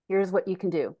 Here's what you can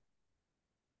do.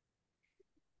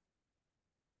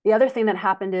 The other thing that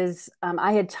happened is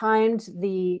I had timed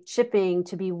the chipping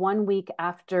to be 1 week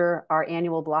after our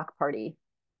annual block party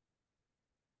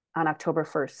on October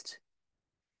 1st.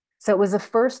 So it was the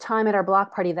first time at our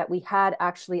block party that we had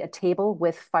actually a table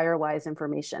with FireWise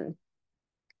information.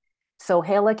 So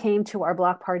Hala came to our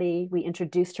block party. We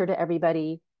introduced her to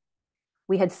everybody.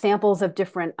 We had samples of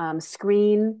different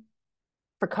screen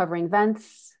for covering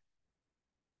vents.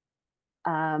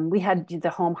 We had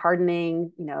the home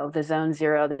hardening, the zone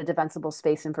 0, the defensible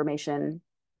space information.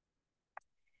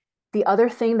 The other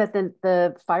thing that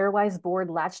the FireWise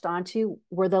board latched onto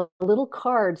were the little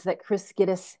cards that Chris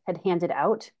Giddis had handed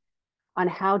out on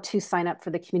how to sign up for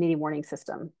the community warning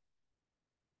system.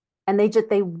 And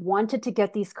they wanted to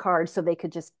get these cards so they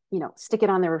could just, stick it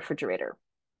on their refrigerator.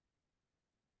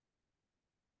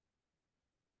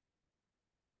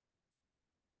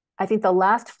 I think the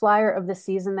last flyer of the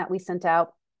season that we sent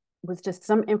out was just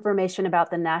some information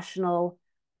about the national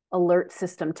alert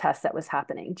system test that was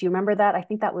happening. Do you remember that? I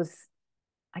think that was,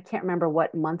 I can't remember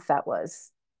what month that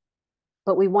was.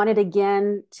 But we wanted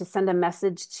again to send a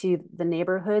message to the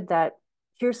neighborhood that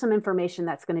here's some information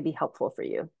that's going to be helpful for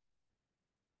you.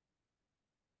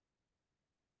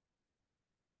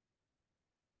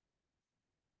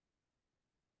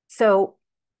 So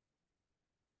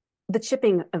the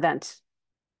chipping event,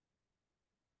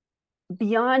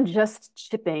 beyond just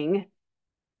chipping,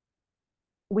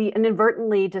 we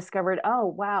inadvertently discovered, oh,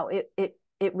 wow,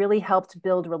 it really helped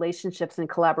build relationships and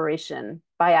collaboration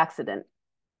by accident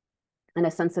and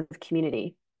a sense of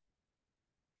community.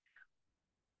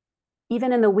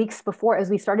 Even in the weeks before, as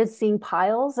we started seeing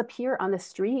piles appear on the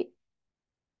street,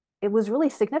 it was really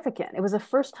significant. It was the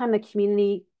first time the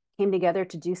community came together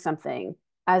to do something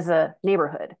as a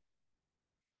neighborhood.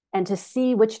 And to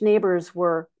see which neighbors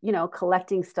were,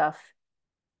 collecting stuff,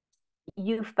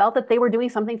 you felt that they were doing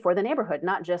something for the neighborhood,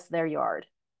 not just their yard.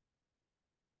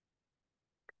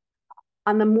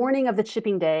 On the morning of the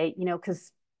chipping day,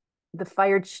 because the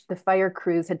fire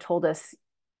crews had told us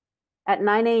at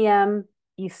 9 a.m.,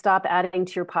 you stop adding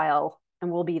to your pile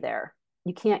and we'll be there.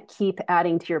 You can't keep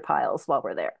adding to your piles while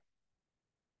we're there.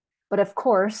 But of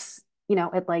course,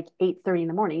 at like 8:30 in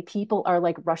the morning, people are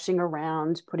like rushing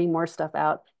around, putting more stuff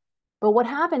out. But what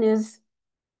happened is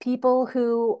people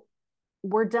who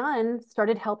were done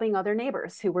started helping other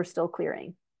neighbors who were still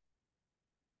clearing.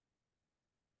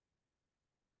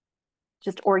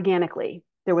 Just organically.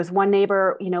 There was one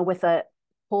neighbor, with a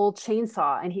whole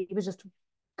chainsaw, and he was just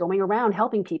going around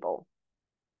helping people.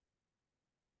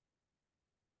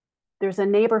 There's a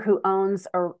neighbor who owns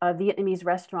a Vietnamese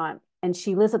restaurant, and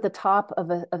she lives at the top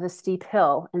of a steep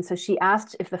hill. And so she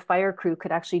asked if the fire crew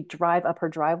could actually drive up her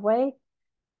driveway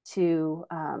to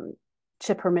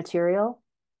chip her material.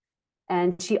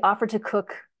 And she offered to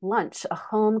cook lunch, a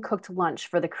home-cooked lunch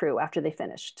for the crew after they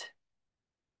finished.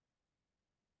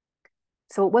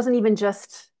 So it wasn't even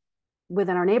just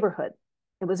within our neighborhood.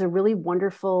 It was a really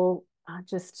wonderful,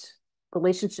 just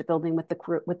relationship building with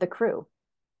the crew.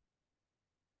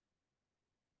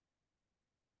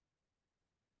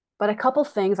 But a couple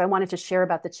things I wanted to share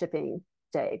about the chipping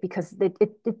day, because it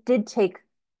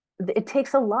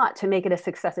takes a lot to make it a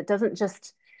success. It doesn't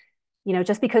just,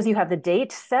 just because you have the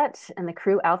date set and the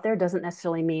crew out there doesn't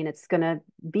necessarily mean it's going to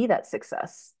be that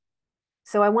success.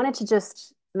 So I wanted to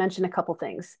just mention a couple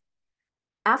things.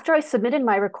 After I submitted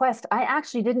my request, I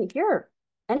actually didn't hear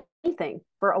anything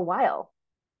for a while.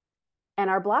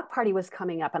 And our block party was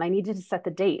coming up and I needed to set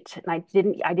the date. And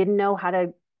I didn't know how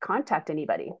to contact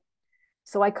anybody.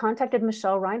 So I contacted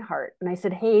Michelle Reinhardt and I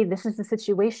said, hey, this is the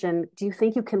situation. Do you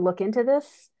think you can look into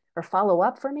this or follow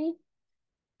up for me?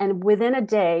 And within a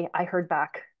day, I heard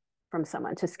back from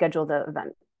someone to schedule the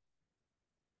event.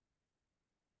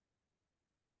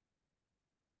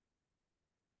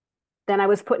 Then I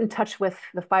was put in touch with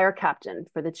the fire captain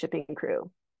for the chipping crew.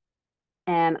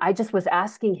 And I just was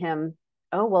asking him,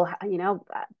 oh, well,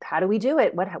 how do we do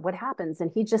it? What happens?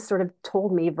 And he just sort of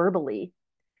told me verbally.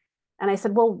 And I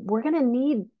said, well, we're going to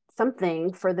need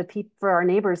something for our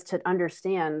neighbors to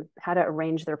understand how to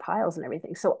arrange their piles and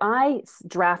everything. So I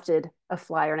drafted a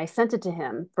flyer and I sent it to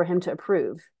him for him to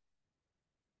approve.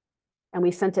 And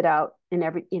we sent it out in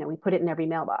we put it in every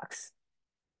mailbox.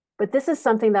 But this is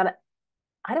something that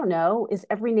I don't know, is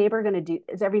every neighborhood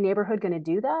going to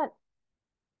do that?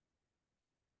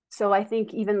 So I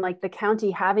think even like the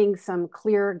county having some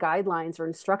clear guidelines or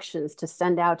instructions to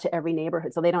send out to every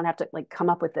neighborhood so they don't have to like come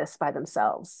up with this by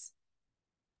themselves.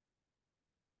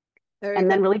 Very And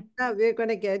good. then really, Now we're going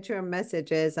to get your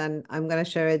messages and I'm going to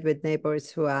share it with neighbors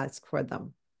who ask for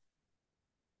them.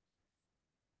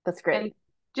 that's great. And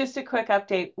just a quick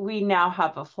update, we now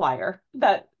have a flyer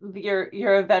that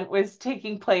your event was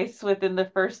taking place within the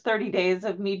first 30 days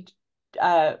of me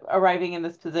arriving in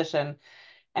this position.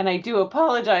 And I do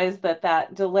apologize that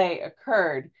that delay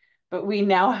occurred, but we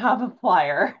now have a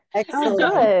flyer. Oh, Excellent.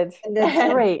 good. And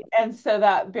that's Great. And so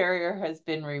that barrier has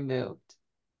been removed.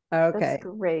 That's okay.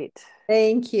 great.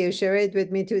 Thank you. Share it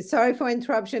with me too. Sorry for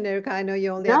interruption, Erica. I know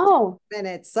you only have No, 2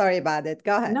 minutes. Sorry about it.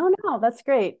 Go ahead. no, that's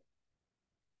great.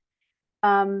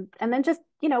 And then just,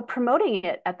 promoting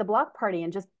it at the block party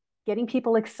and just getting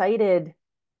people excited,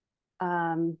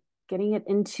 getting it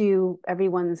into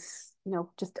everyone's,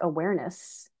 just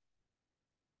awareness.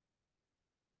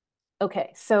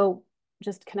 Okay, so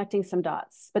just connecting some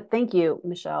dots. But thank you,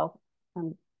 Michelle.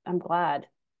 I'm glad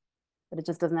that it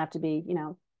just doesn't have to be,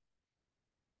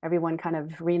 everyone kind of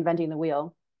reinventing the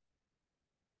wheel.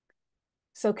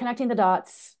 So connecting the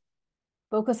dots,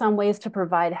 focus on ways to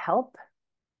provide help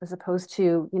as opposed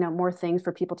to, more things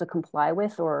for people to comply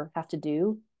with or have to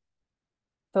do.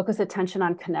 Focus attention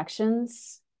on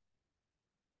connections.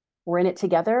 We're in it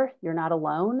together. You're not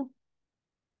alone.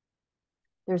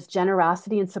 There's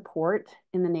generosity and support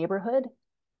in the neighborhood.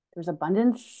 There's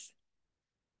abundance.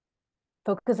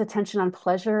 Focus attention on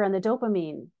pleasure and the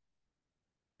dopamine,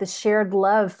 the shared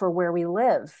love for where we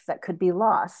live that could be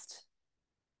lost.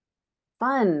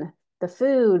 Fun, the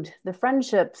food, the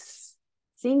friendships,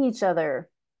 seeing each other.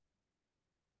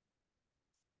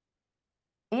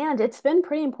 And it's been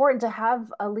pretty important to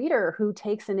have a leader who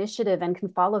takes initiative and can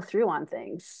follow through on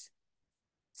things,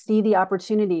 see the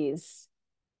opportunities,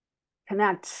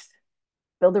 connect,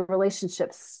 build the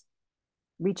relationships,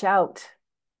 reach out,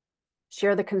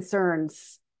 share the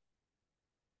concerns.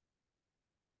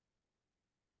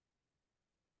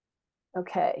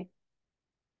 Okay.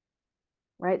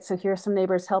 Right, so here are some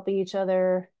neighbors helping each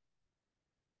other.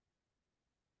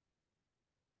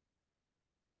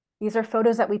 These are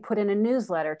photos that we put in a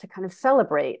newsletter to kind of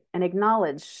celebrate and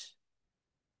acknowledge.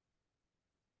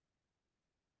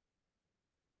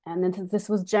 And then this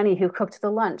was Jenny who cooked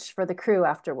the lunch for the crew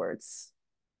afterwards.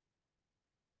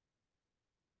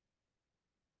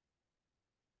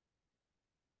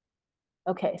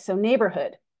 Okay, so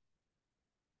neighborhood,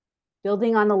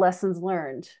 building on the lessons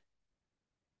learned.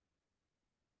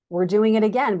 We're doing it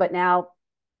again, but now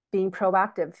being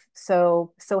proactive.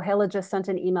 So Hela just sent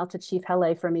an email to Chief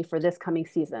Hele for me for this coming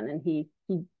season, and he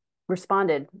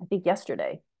responded, I think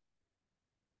yesterday.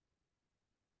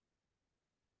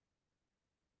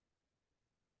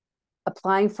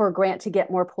 Applying for a grant to get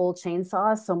more pole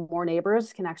chainsaws so more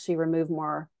neighbors can actually remove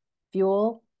more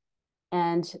fuel.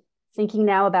 And thinking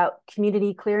now about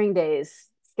community clearing days,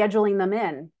 scheduling them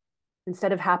in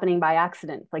instead of happening by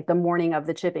accident, like the morning of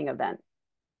the chipping event.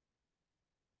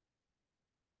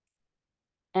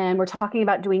 And we're talking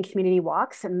about doing community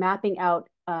walks and mapping out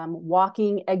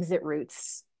walking exit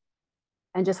routes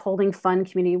and just holding fun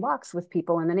community walks with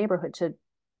people in the neighborhood to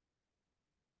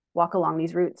walk along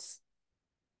these routes.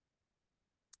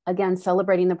 Again,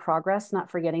 celebrating the progress,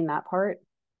 not forgetting that part.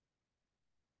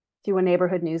 Through a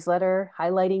neighborhood newsletter,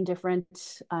 highlighting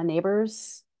different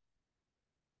neighbors.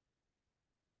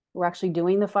 We're actually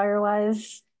doing the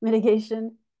FireWise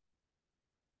mitigation.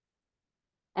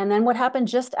 And then what happened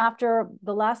just after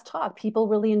the last talk, people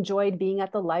really enjoyed being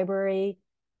at the library,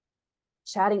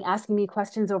 chatting, asking me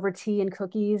questions over tea and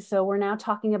cookies. So we're now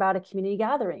talking about a community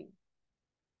gathering,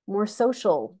 more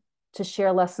social, to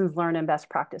share lessons learned and best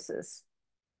practices.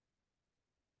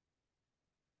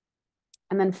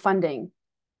 And then funding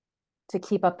to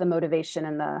keep up the motivation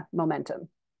and the momentum.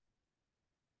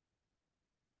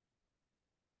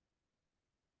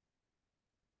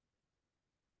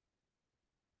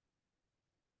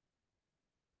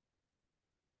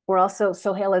 We're also,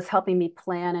 Sohail is helping me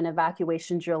plan an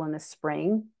evacuation drill in the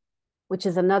spring, which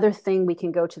is another thing we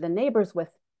can go to the neighbors with,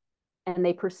 and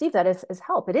they perceive that as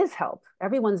help. It is help.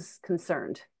 Everyone's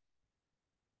concerned.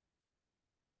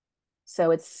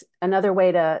 So it's another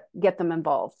way to get them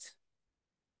involved.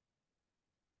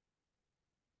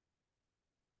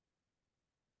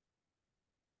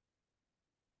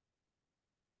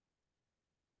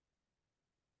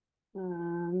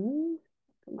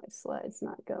 My slide's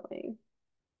not going.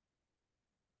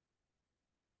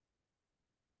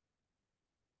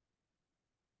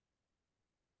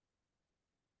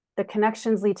 The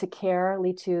connections lead to care,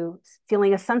 lead to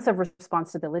feeling a sense of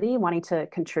responsibility, wanting to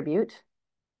contribute.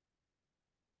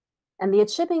 And the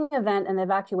chipping event and the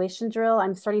evacuation drill,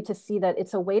 I'm starting to see that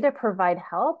it's a way to provide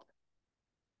help,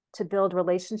 to build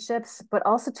relationships, but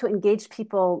also to engage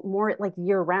people more like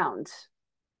year round,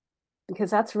 because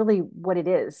that's really what it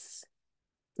is.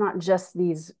 It's not just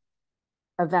these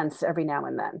events every now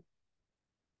and then.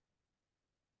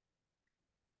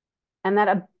 And that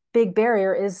a big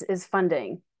barrier is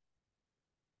funding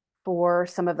for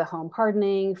some of the home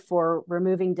hardening, for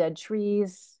removing dead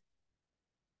trees.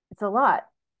 It's a lot.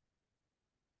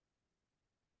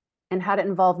 And how to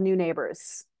involve new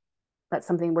neighbors. That's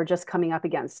something we're just coming up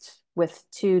against with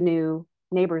 2 new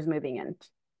neighbors moving in.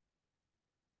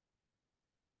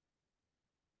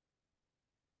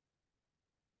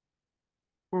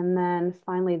 And then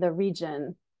finally, the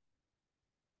region.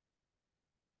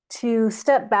 To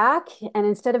step back and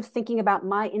instead of thinking about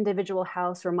my individual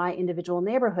house or my individual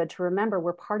neighborhood, to remember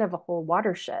we're part of a whole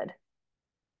watershed.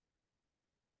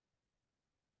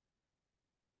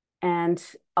 And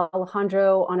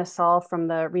Alejandro Anasal from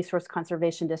the Resource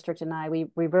Conservation District and I, we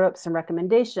wrote up some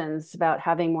recommendations about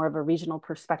having more of a regional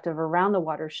perspective around the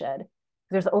watershed.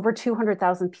 There's over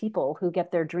 200,000 people who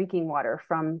get their drinking water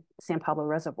from San Pablo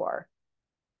Reservoir.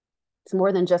 It's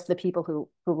more than just the people who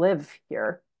live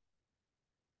here.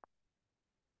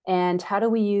 And how do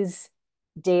we use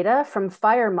data from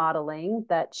fire modeling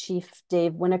that Chief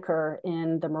Dave Winokur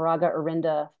in the Moraga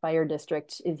Orinda Fire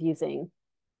District is using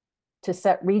to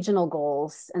set regional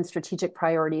goals and strategic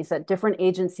priorities that different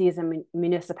agencies and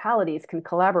municipalities can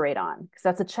collaborate on? Because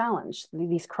that's a challenge,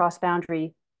 these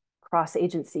cross-boundary,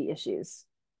 cross-agency issues.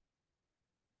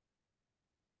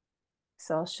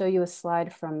 So I'll show you a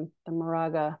slide from the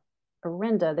Moraga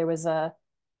Orinda. There was a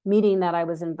meeting that I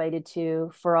was invited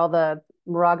to for all the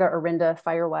Moraga Orinda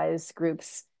FireWise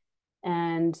groups.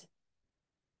 And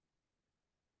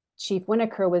Chief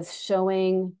Winokur was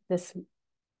showing this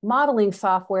modeling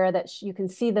software that you can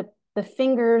see the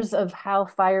fingers of how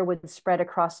fire would spread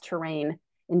across terrain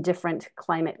in different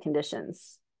climate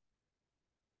conditions.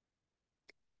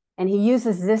 And he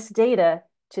uses this data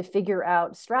to figure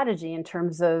out strategy in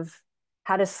terms of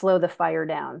how to slow the fire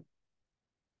down,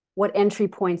 what entry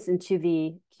points into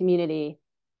the community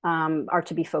are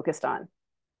to be focused on.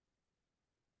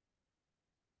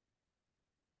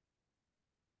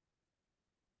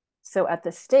 So at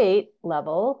the state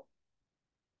level,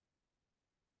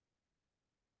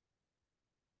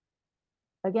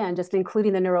 again, just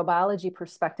including the neurobiology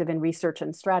perspective in research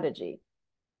and strategy.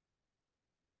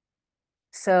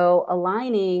 So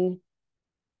aligning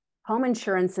home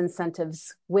insurance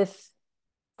incentives with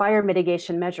fire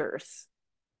mitigation measures.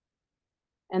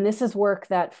 And this is work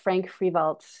that Frank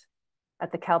Frievelt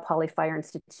at the Cal Poly Fire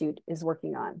Institute is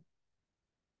working on.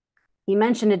 He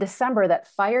mentioned in December that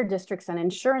fire districts and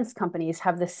insurance companies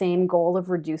have the same goal of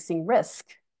reducing risk.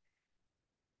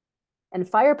 And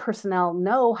fire personnel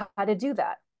know how to do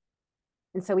that.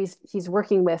 And so he's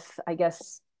working with, I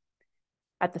guess,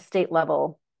 at the state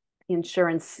level, the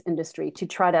insurance industry to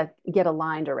try to get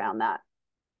aligned around that.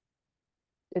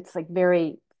 It's like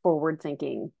very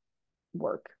forward-thinking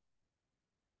work.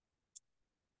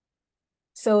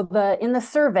 So in the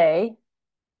survey,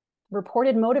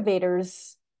 reported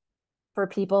motivators for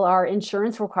people are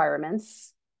insurance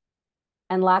requirements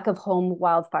and lack of home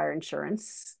wildfire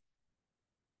insurance.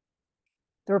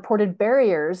 The reported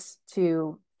barriers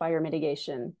to fire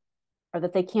mitigation are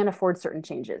that they can't afford certain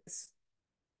changes.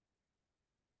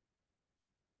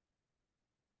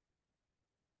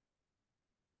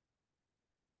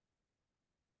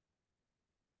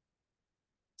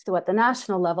 So at the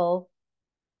national level,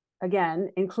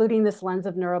 again, including this lens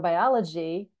of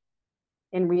neurobiology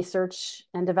in research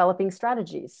and developing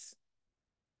strategies.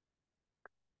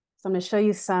 So I'm going to show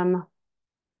you some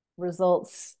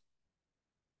results.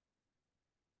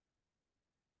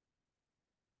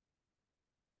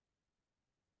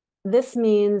 This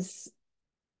means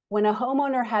when a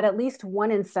homeowner had at least one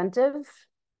incentive,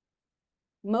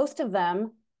 most of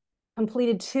them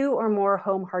completed 2 or more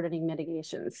home hardening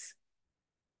mitigations.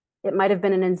 It might have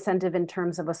been an incentive in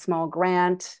terms of a small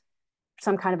grant,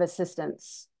 some kind of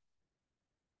assistance.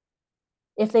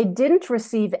 If they didn't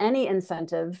receive any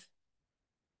incentive,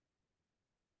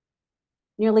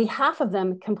 nearly half of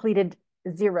them completed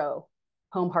 0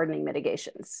 home hardening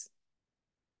mitigations.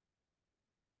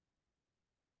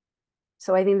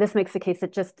 So I think this makes the case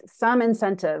that just some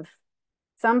incentive,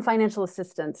 some financial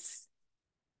assistance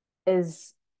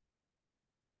goes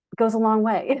a long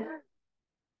way.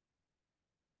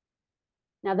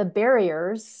 Now the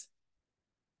barriers,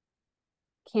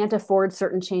 can't afford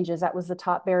certain changes. That was the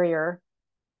top barrier.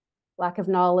 Lack of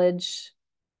knowledge,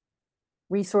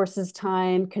 resources,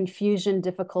 time, confusion,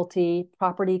 difficulty,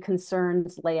 property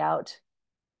concerns, layout.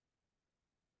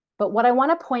 But what I want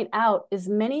to point out is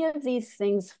many of these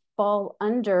things fall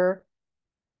under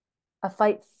a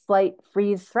fight, flight,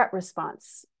 freeze, threat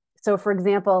response. So for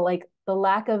example, like the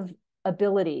lack of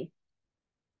ability,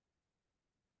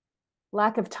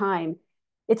 lack of time.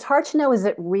 It's hard to know, is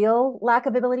it real lack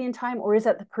of ability and time, or is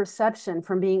it the perception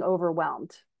from being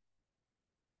overwhelmed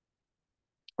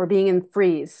or being in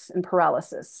freeze and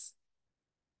paralysis?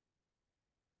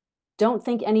 Don't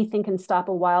think anything can stop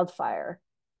a wildfire.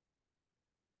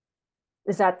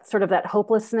 Is that sort of that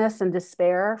hopelessness and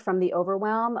despair from the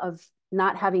overwhelm of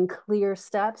not having clear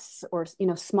steps or, you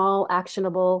know, small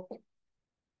actionable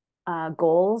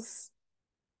goals?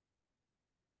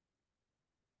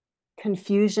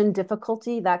 Confusion,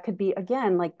 difficulty, that could be,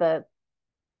 again, like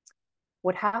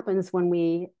what happens when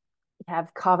we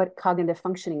have cognitive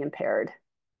functioning impaired.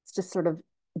 It's just sort of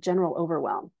general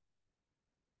overwhelm.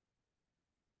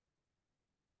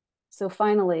 So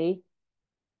finally,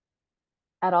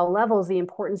 at all levels, the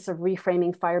importance of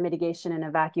reframing fire mitigation and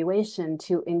evacuation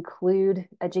to include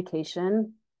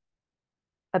education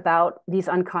about these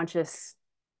unconscious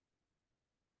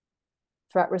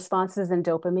threat responses and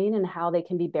dopamine and how they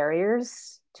can be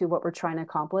barriers to what we're trying to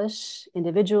accomplish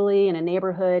individually, in a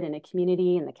neighborhood, in a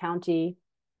community, in the county.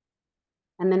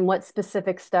 And then what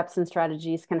specific steps and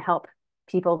strategies can help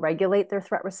people regulate their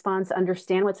threat response,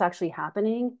 understand what's actually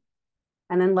happening,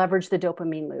 and then leverage the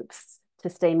dopamine loops to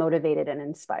stay motivated and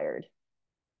inspired.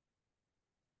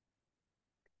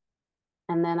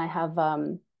 And then I have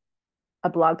a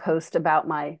blog post about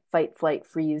my fight, flight,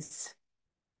 freeze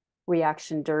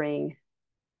reaction during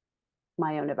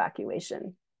my own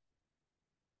evacuation.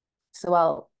 So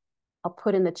I'll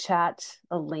put in the chat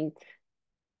a link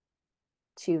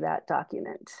to that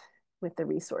document with the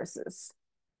resources.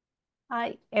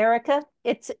 Hi, Erica.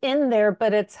 It's in there,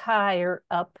 but it's higher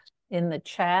up in the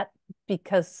chat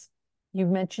because you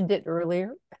mentioned it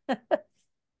earlier.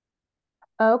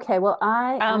 Okay, well,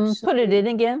 put it in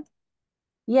again.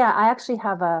 Yeah, I actually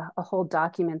have a whole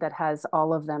document that has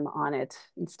all of them on it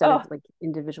instead of like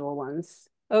individual ones.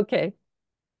 Okay.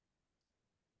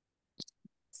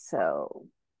 So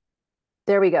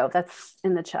there we go. That's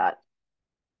in the chat.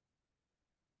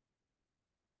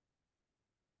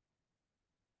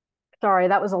 Sorry,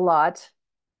 that was a lot.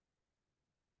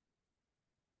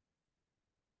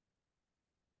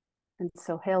 And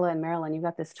so Hala and Marilyn, you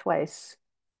got this twice.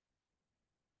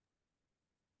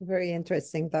 Very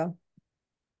interesting, though.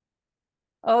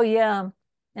 Oh, yeah.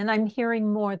 And I'm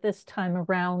hearing more this time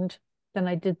around than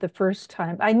I did the first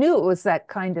time. I knew it was that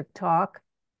kind of talk.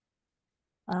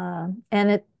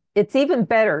 And it's even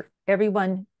better.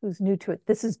 Everyone who's new to it,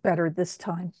 this is better this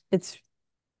time. It's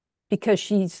because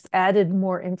she's added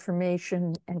more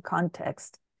information and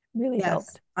context. Really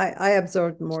helped. I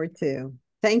absorbed more too.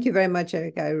 Thank you very much,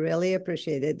 Erica. I really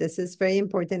appreciate it. This is very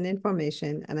important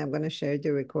information, and I'm going to share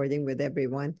the recording with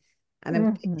everyone. And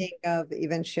I'm thinking of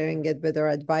even sharing it with our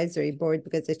advisory board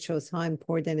because it shows how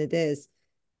important it is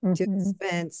to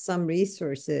spend some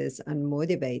resources on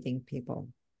motivating people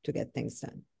to get things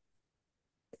done.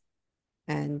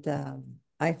 And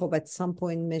I hope at some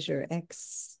point Measure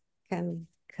X can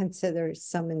consider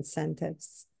some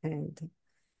incentives and,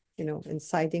 you know,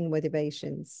 inciting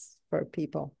motivations for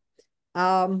people.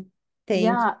 Thank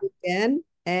you again.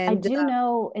 And I do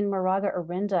know in Moraga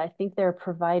Orinda, I think they're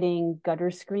providing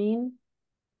gutter screen.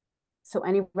 So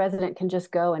any resident can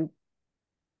just go and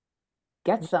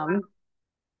get some.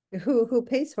 Who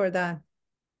pays for that?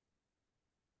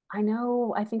 I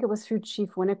know, I think it was through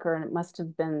Chief Winokur, and it must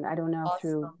have been, I don't know,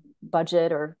 through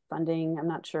budget or funding. I'm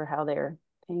not sure how they're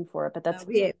paying for it, but that's...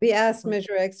 We asked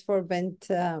Measure X for vent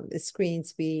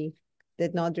screens. We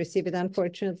did not receive it,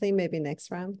 unfortunately. Maybe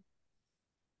next round.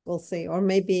 We'll see. Or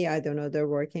maybe, I don't know, they're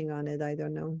working on it. I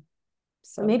don't know.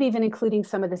 So maybe even including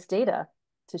some of this data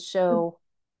to show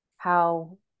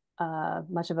how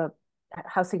much of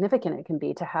how significant it can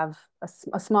be to have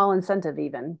a small incentive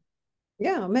even.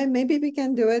 Yeah, maybe we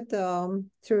can do it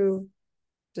through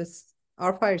just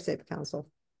our Fire Safe Council,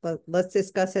 but let's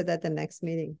discuss it at the next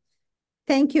meeting.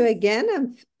 Thank you again.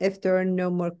 And if there are no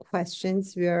more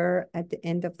questions, we're at the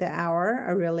end of the hour.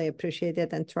 I really appreciate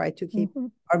it and try to keep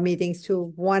our meetings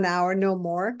to 1 hour, no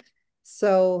more.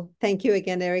 So thank you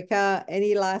again, Erica.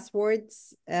 Any last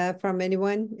words from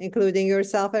anyone, including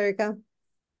yourself, Erica?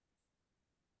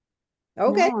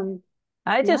 Okay. No,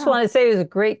 I just want to say it was a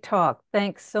great talk.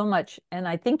 Thanks so much. And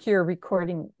I think your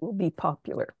recording will be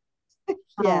popular.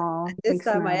 Yeah, this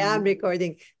time I am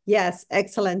recording. Yes,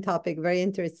 excellent topic. Very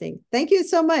interesting. Thank you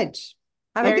so much.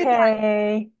 Have a good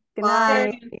night. Good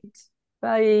Bye. night.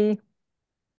 Bye.